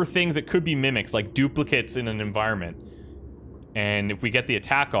looking for things that could be mimics, like duplicates in an environment. And if we get the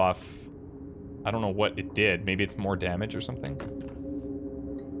attack off... I don't know what it did. Maybe it's more damage or something?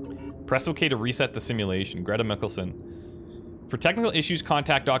 Press OK to reset the simulation. Greta Mickelson. For technical issues,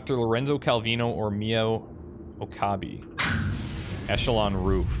 contact Dr. Lorenzo Calvino or Mio Okabe. Echelon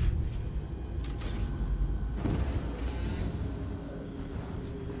roof.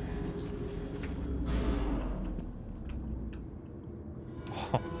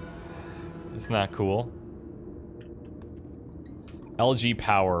 Isn't that cool? LG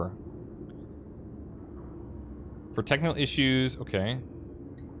power. For technical issues, okay.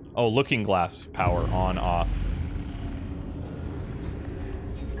 Oh, looking glass power on, off.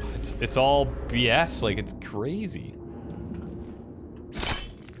 It's all BS, like it's crazy.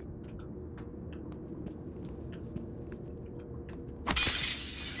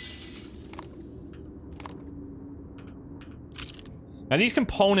 Now these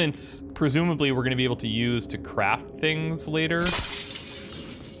components, presumably we're going to be able to use to craft things later.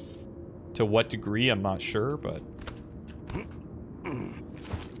 To what degree, I'm not sure, but...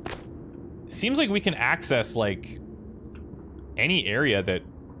 Seems like we can access, like, any area that...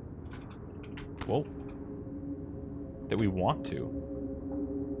 Whoa. That we want to.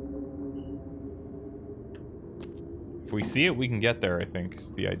 If we see it, we can get there, I think,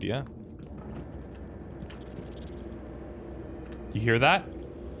 is the idea. You hear that?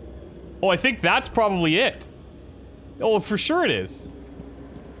 Oh, I think that's probably it. Oh, for sure it is.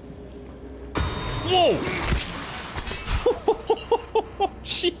 Whoa!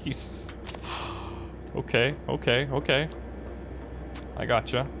 Jeez. Okay, okay, okay. I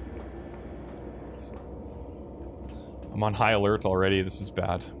gotcha. I'm on high alert already. This is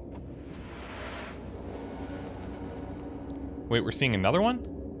bad. Wait, we're seeing another one?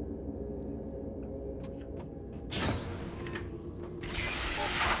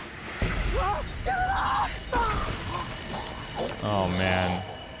 Oh, man.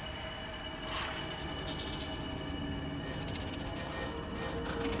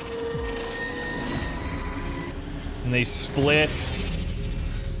 And they split.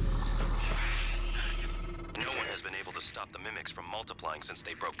 No one has been able to stop the mimics from multiplying since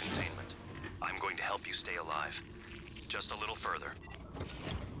they broke containment. I'm going to help you stay alive. Just a little further.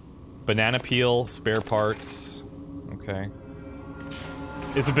 Banana peel, spare parts. Okay.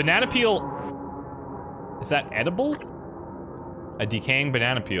 Is a banana peel... Is that edible? A decaying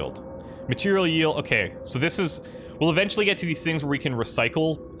banana peel. Material yield... Okay, so this is... We'll eventually get to these things where we can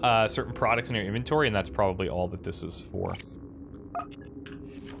recycle certain products in your inventory, and that's probably all that this is for.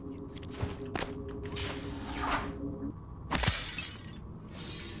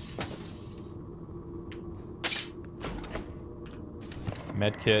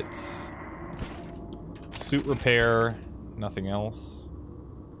 Medkits. Suit repair. Nothing else.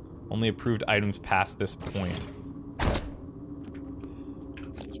 Only approved items past this point.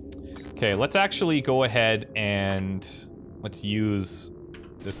 Okay, let's actually go ahead and let's use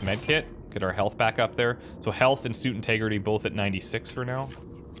this medkit. Get our health back up there. So health and suit integrity both at 96 for now.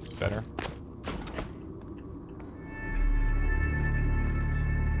 It's better.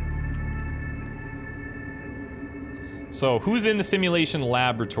 So who's in the simulation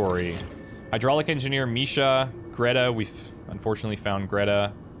laboratory? Hydraulic engineer Misha, Greta. We've unfortunately found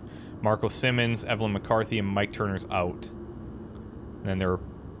Greta. Marco Simmons, Evelyn McCarthy, and Mike Turner's out. And then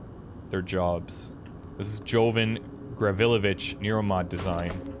their jobs. This is Jovan Gravilovich, Neuromod design.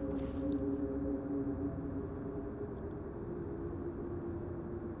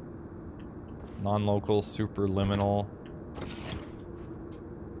 Non-local, superliminal.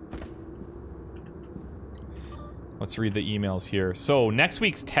 Let's read the emails here. So, next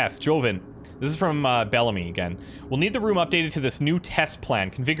week's test, Jovan. This is from Bellamy again. We'll need the room updated to this new test plan.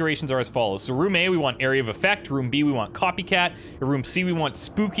 Configurations are as follows. So room A, we want area of effect. Room B, we want copycat. In room C, we want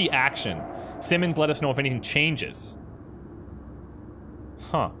spooky action. Simmons, let us know if anything changes.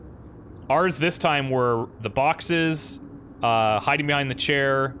 Huh. Ours this time were the boxes, hiding behind the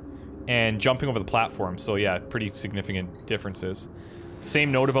chair, and jumping over the platform. So yeah, pretty significant differences.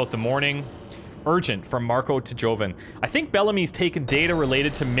 Same note about the morning. Urgent from Marco to Jovan. I think Bellamy's taken data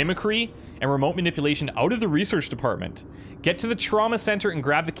related to mimicry and remote manipulation out of the research department. Get to the trauma center and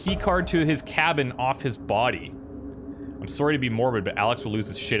grab the key card to his cabin off his body. I'm sorry to be morbid, but Alex will lose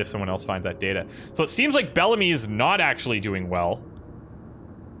his shit if someone else finds that data. So it seems like Bellamy is not actually doing well.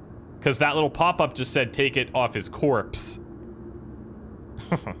 Because that little pop-up just said take it off his corpse.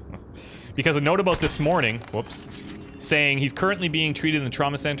 Because a note about this morning, whoops, saying he's currently being treated in the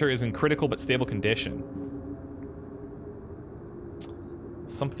trauma center, is in critical but stable condition.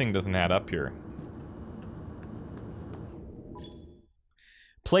 Something doesn't add up here.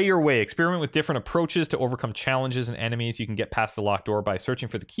 Play your way. Experiment with different approaches to overcome challenges and enemies. You can get past the locked door by searching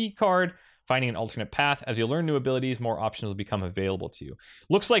for the key card, finding an alternate path. As you learn new abilities, more options will become available to you.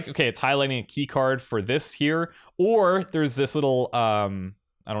 Looks like, okay, it's highlighting a key card for this here, or there's this little, I don't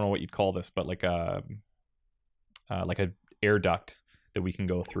know what you'd call this, but like a air duct that we can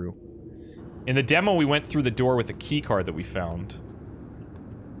go through. In the demo, we went through the door with a key card that we found.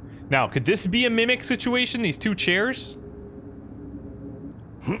 Now, could this be a mimic situation, these two chairs?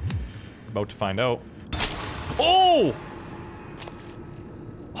 About to find out. Oh!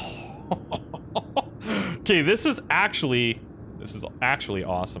 Okay, this is actually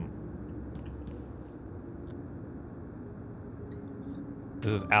awesome.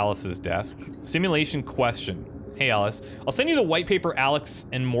 This is Alice's desk. Simulation question. Hey Alice, I'll send you the white paper Alex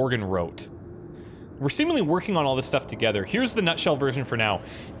and Morgan wrote. We're seemingly working on all this stuff together. Here's the nutshell version for now.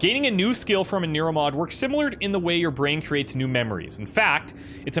 Gaining a new skill from a neuromod works similar in the way your brain creates new memories. In fact,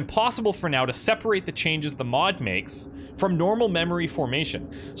 it's impossible for now to separate the changes the mod makes from normal memory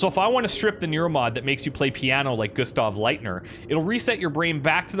formation. So if I want to strip the neuromod that makes you play piano like Gustav Leitner, it'll reset your brain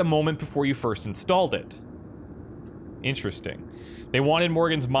back to the moment before you first installed it. Interesting. They wanted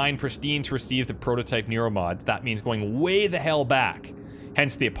Morgan's mind pristine to receive the prototype neuromods. That means going way the hell back.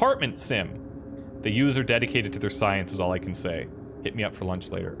 Hence the apartment sim. The user dedicated to their science is all I can say. Hit me up for lunch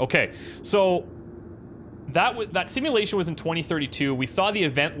later. Okay, so that simulation was in 2032. We saw the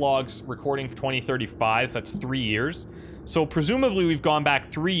event logs recording for 2035, so that's 3 years. So presumably we've gone back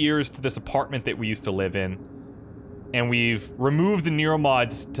 3 years to this apartment that we used to live in. And we've removed the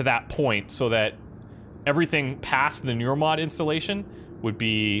neuromods to that point so that everything past the neuromod installation would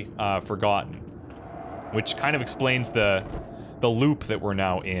be forgotten. Which kind of explains the loop that we're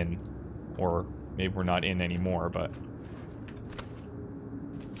now in. Or maybe we're not in anymore, but...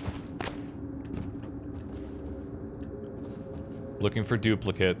 Looking for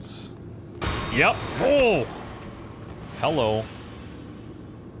duplicates. Yep. Oh! Hello.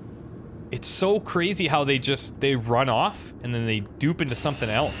 It's so crazy how they run off and then they dupe into something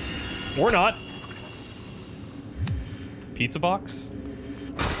else. Or not. Pizza box?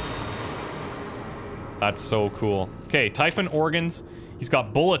 That's so cool. Okay, Typhon organs. He's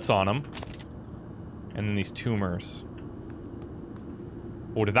got bullets on him. And then these tumors.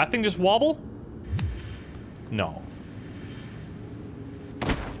 Oh, did that thing just wobble? No.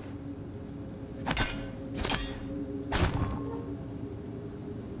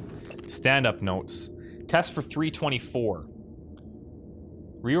 Stand-up notes. Test for 324.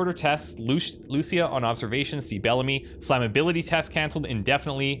 Reorder tests. Lucia on observation. See Bellamy. Flammability test cancelled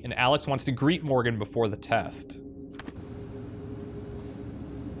indefinitely. And Alex wants to greet Morgan before the test.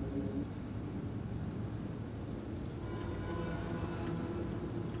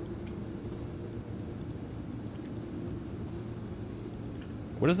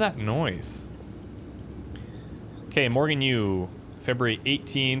 What is that noise? Okay, Morgan Yu, February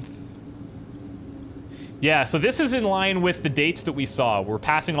 18th. Yeah, so this is in line with the dates that we saw. We're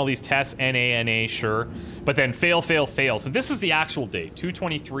passing all these tests, NA, sure. But then fail, fail, fail. So this is the actual date,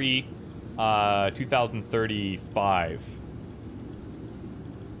 2/23, 2035.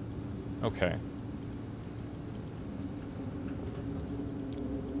 Okay.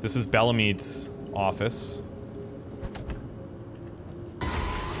 This is Bellamy's office.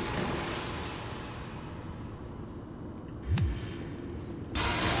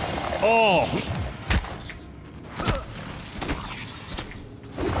 Oh!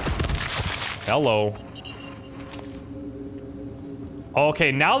 Hello.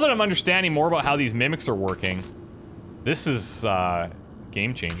 Okay, now that I'm understanding more about how these mimics are working, this is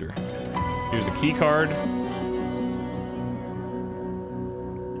game changer. Here's a key card.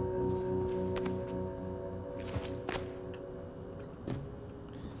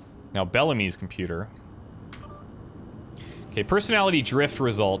 Now Bellamy's computer. Okay, personality drift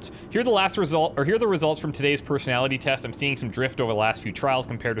results. Here are the results from today's personality test. I'm seeing some drift over the last few trials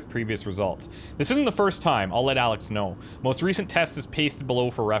compared with previous results. This isn't the first time. I'll let Alex know. Most recent test is pasted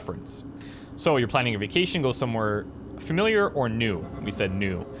below for reference. So, you're planning a vacation, go somewhere familiar or new? We said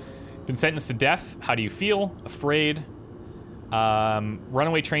new. Been sentenced to death. How do you feel? Afraid.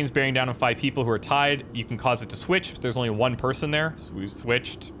 Runaway trains bearing down on 5 people who are tied. You can cause it to switch, but there's only one person there, so we've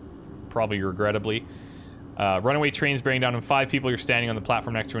switched. Probably regrettably. Runaway trains bearing down on 5 people. You're standing on the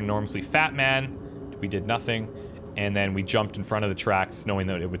platform next to an enormously fat man. We did nothing. And then we jumped in front of the tracks, knowing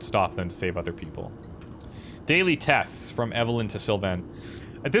that it would stop them to save other people. Daily tests from Evelyn to Sylvan.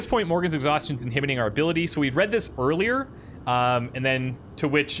 At this point, Morgan's exhaustion's inhibiting our ability. So we'd read this earlier, and then to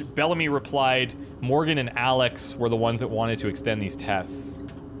which Bellamy replied, Morgan and Alex were the ones that wanted to extend these tests.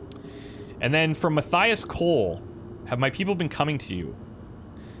 And then from Matthias Cole, have my people been coming to you?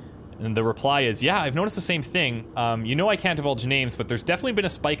 And the reply is, yeah, I've noticed the same thing. You know I can't divulge names, but there's definitely been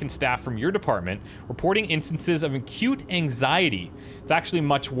a spike in staff from your department reporting instances of acute anxiety. It's actually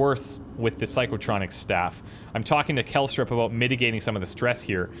much worse with the psychotronics staff. I'm talking to Kelstrip about mitigating some of the stress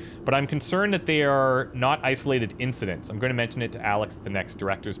here, but I'm concerned that they are not isolated incidents. I'm going to mention it to Alex at the next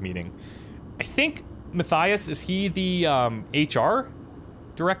director's meeting. I think Matthias, is he the HR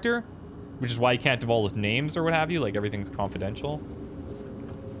director? Which is why he can't divulge names or what have you, like everything's confidential.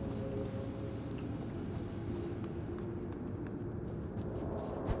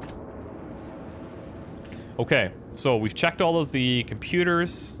 Okay, so we've checked all of the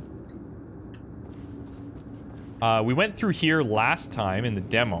computers. We went through here last time in the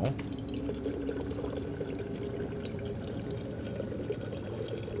demo.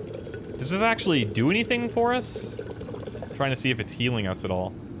 Does this actually do anything for us? I'm trying to see if it's healing us at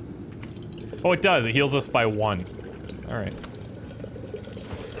all. Oh, it does. It heals us by 1. All right.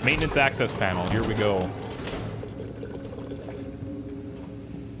 Maintenance access panel. Here we go.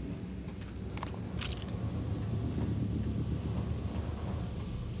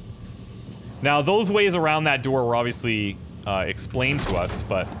 Now, those ways around that door were obviously explained to us,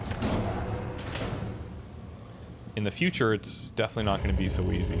 but in the future, it's definitely not going to be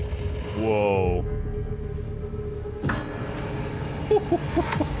so easy. Whoa.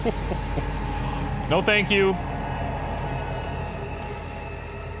 No, thank you.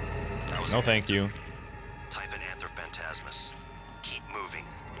 No, thank you. Type an Anthrophantasmus. Keep moving.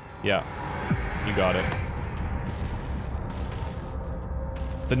 Yeah, you got it.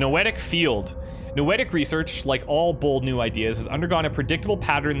 The noetic field. Noetic research, like all bold new ideas, has undergone a predictable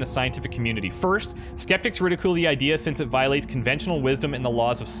pattern in the scientific community. First, skeptics ridicule the idea since it violates conventional wisdom and the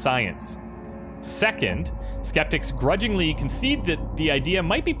laws of science. Second, skeptics grudgingly concede that the idea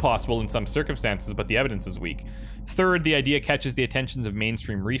might be possible in some circumstances, but the evidence is weak. Third, the idea catches the attentions of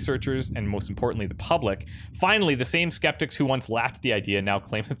mainstream researchers and, most importantly, the public. Finally, the same skeptics who once laughed at the idea now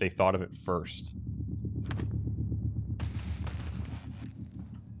claim that they thought of it first.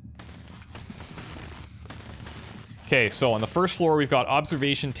 Okay, so on the first floor, we've got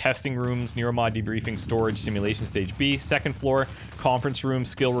observation, testing rooms, neuromod debriefing, storage, simulation stage B. Second floor, conference room,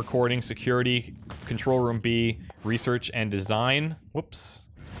 skill recording, security, control room B, research and design. Whoops.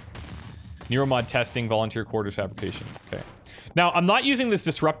 Neuromod testing, volunteer quarters, fabrication. Okay. Now, I'm not using this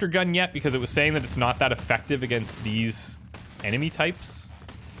disruptor gun yet because it was saying that it's not that effective against these enemy types.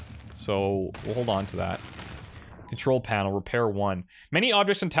 So we'll hold on to that. Control panel, repair 1. Many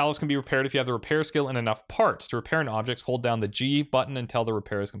objects in Talos can be repaired if you have the repair skill and enough parts. To repair an object, hold down the G button until the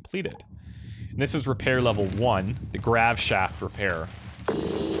repair is completed. And this is repair level 1, the grav shaft repair.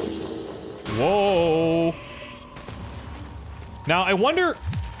 Whoa! Now, I wonder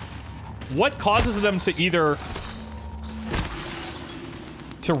what causes them to either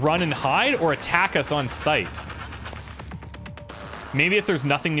to run and hide or attack us on sight. Maybe if there's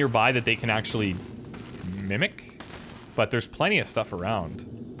nothing nearby that they can actually mimic? But there's plenty of stuff around.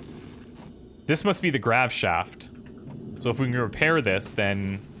 This must be the grav shaft. So if we can repair this,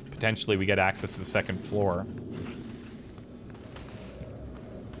 then potentially we get access to the second floor.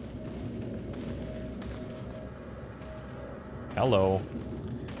 Hello.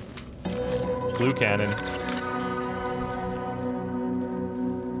 Glue cannon.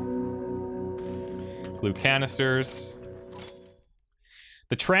 Glue canisters.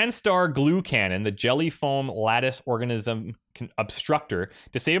 The TranStar glue cannon, the jelly foam lattice organism obstructor,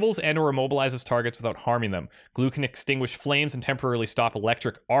 disables and or immobilizes targets without harming them. Glue can extinguish flames and temporarily stop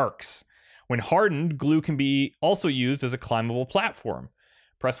electric arcs. When hardened, glue can be also used as a climbable platform.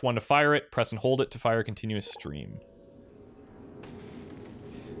 Press 1 to fire it, press and hold it to fire a continuous stream.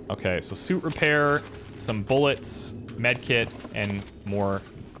 Okay, so suit repair, some bullets, medkit, and more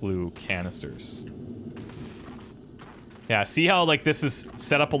glue canisters. Yeah, see how, like, this is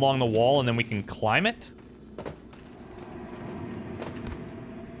set up along the wall and then we can climb it?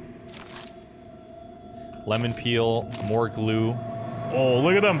 Lemon peel, more glue. Oh,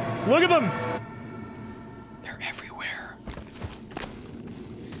 look at them! Look at them! They're everywhere.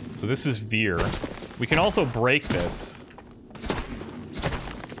 So this is Veer. We can also break this.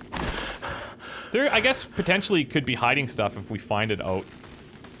 There, I guess, potentially could be hiding stuff if we find it out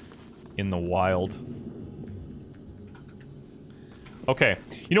in the wild. Okay,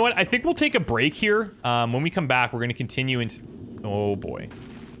 you know what? I think we'll take a break here. When we come back, we're going to continue into... Oh, boy.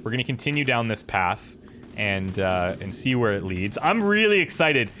 We're going to continue down this path and see where it leads. I'm really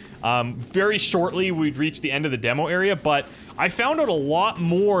excited. Very shortly, we'd reach the end of the demo area, but I found out a lot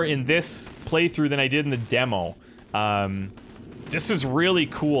more in this playthrough than I did in the demo. This is really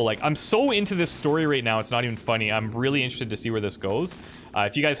cool. Like, I'm so into this story right now, it's not even funny. I'm really interested to see where this goes.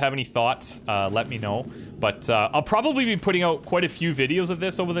 If you guys have any thoughts, let me know. But I'll probably be putting out quite a few videos of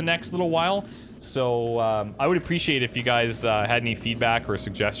this over the next little while. So I would appreciate if you guys had any feedback or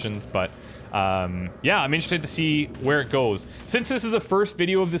suggestions. But yeah, I'm interested to see where it goes. Since this is the first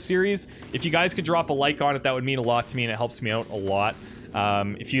video of the series, if you guys could drop a like on it, that would mean a lot to me and it helps me out a lot.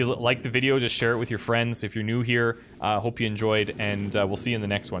 If you like the video, just share it with your friends. If you're new here, hope you enjoyed, and we'll see you in the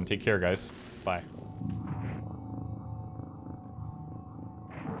next one. Take care, guys. Bye.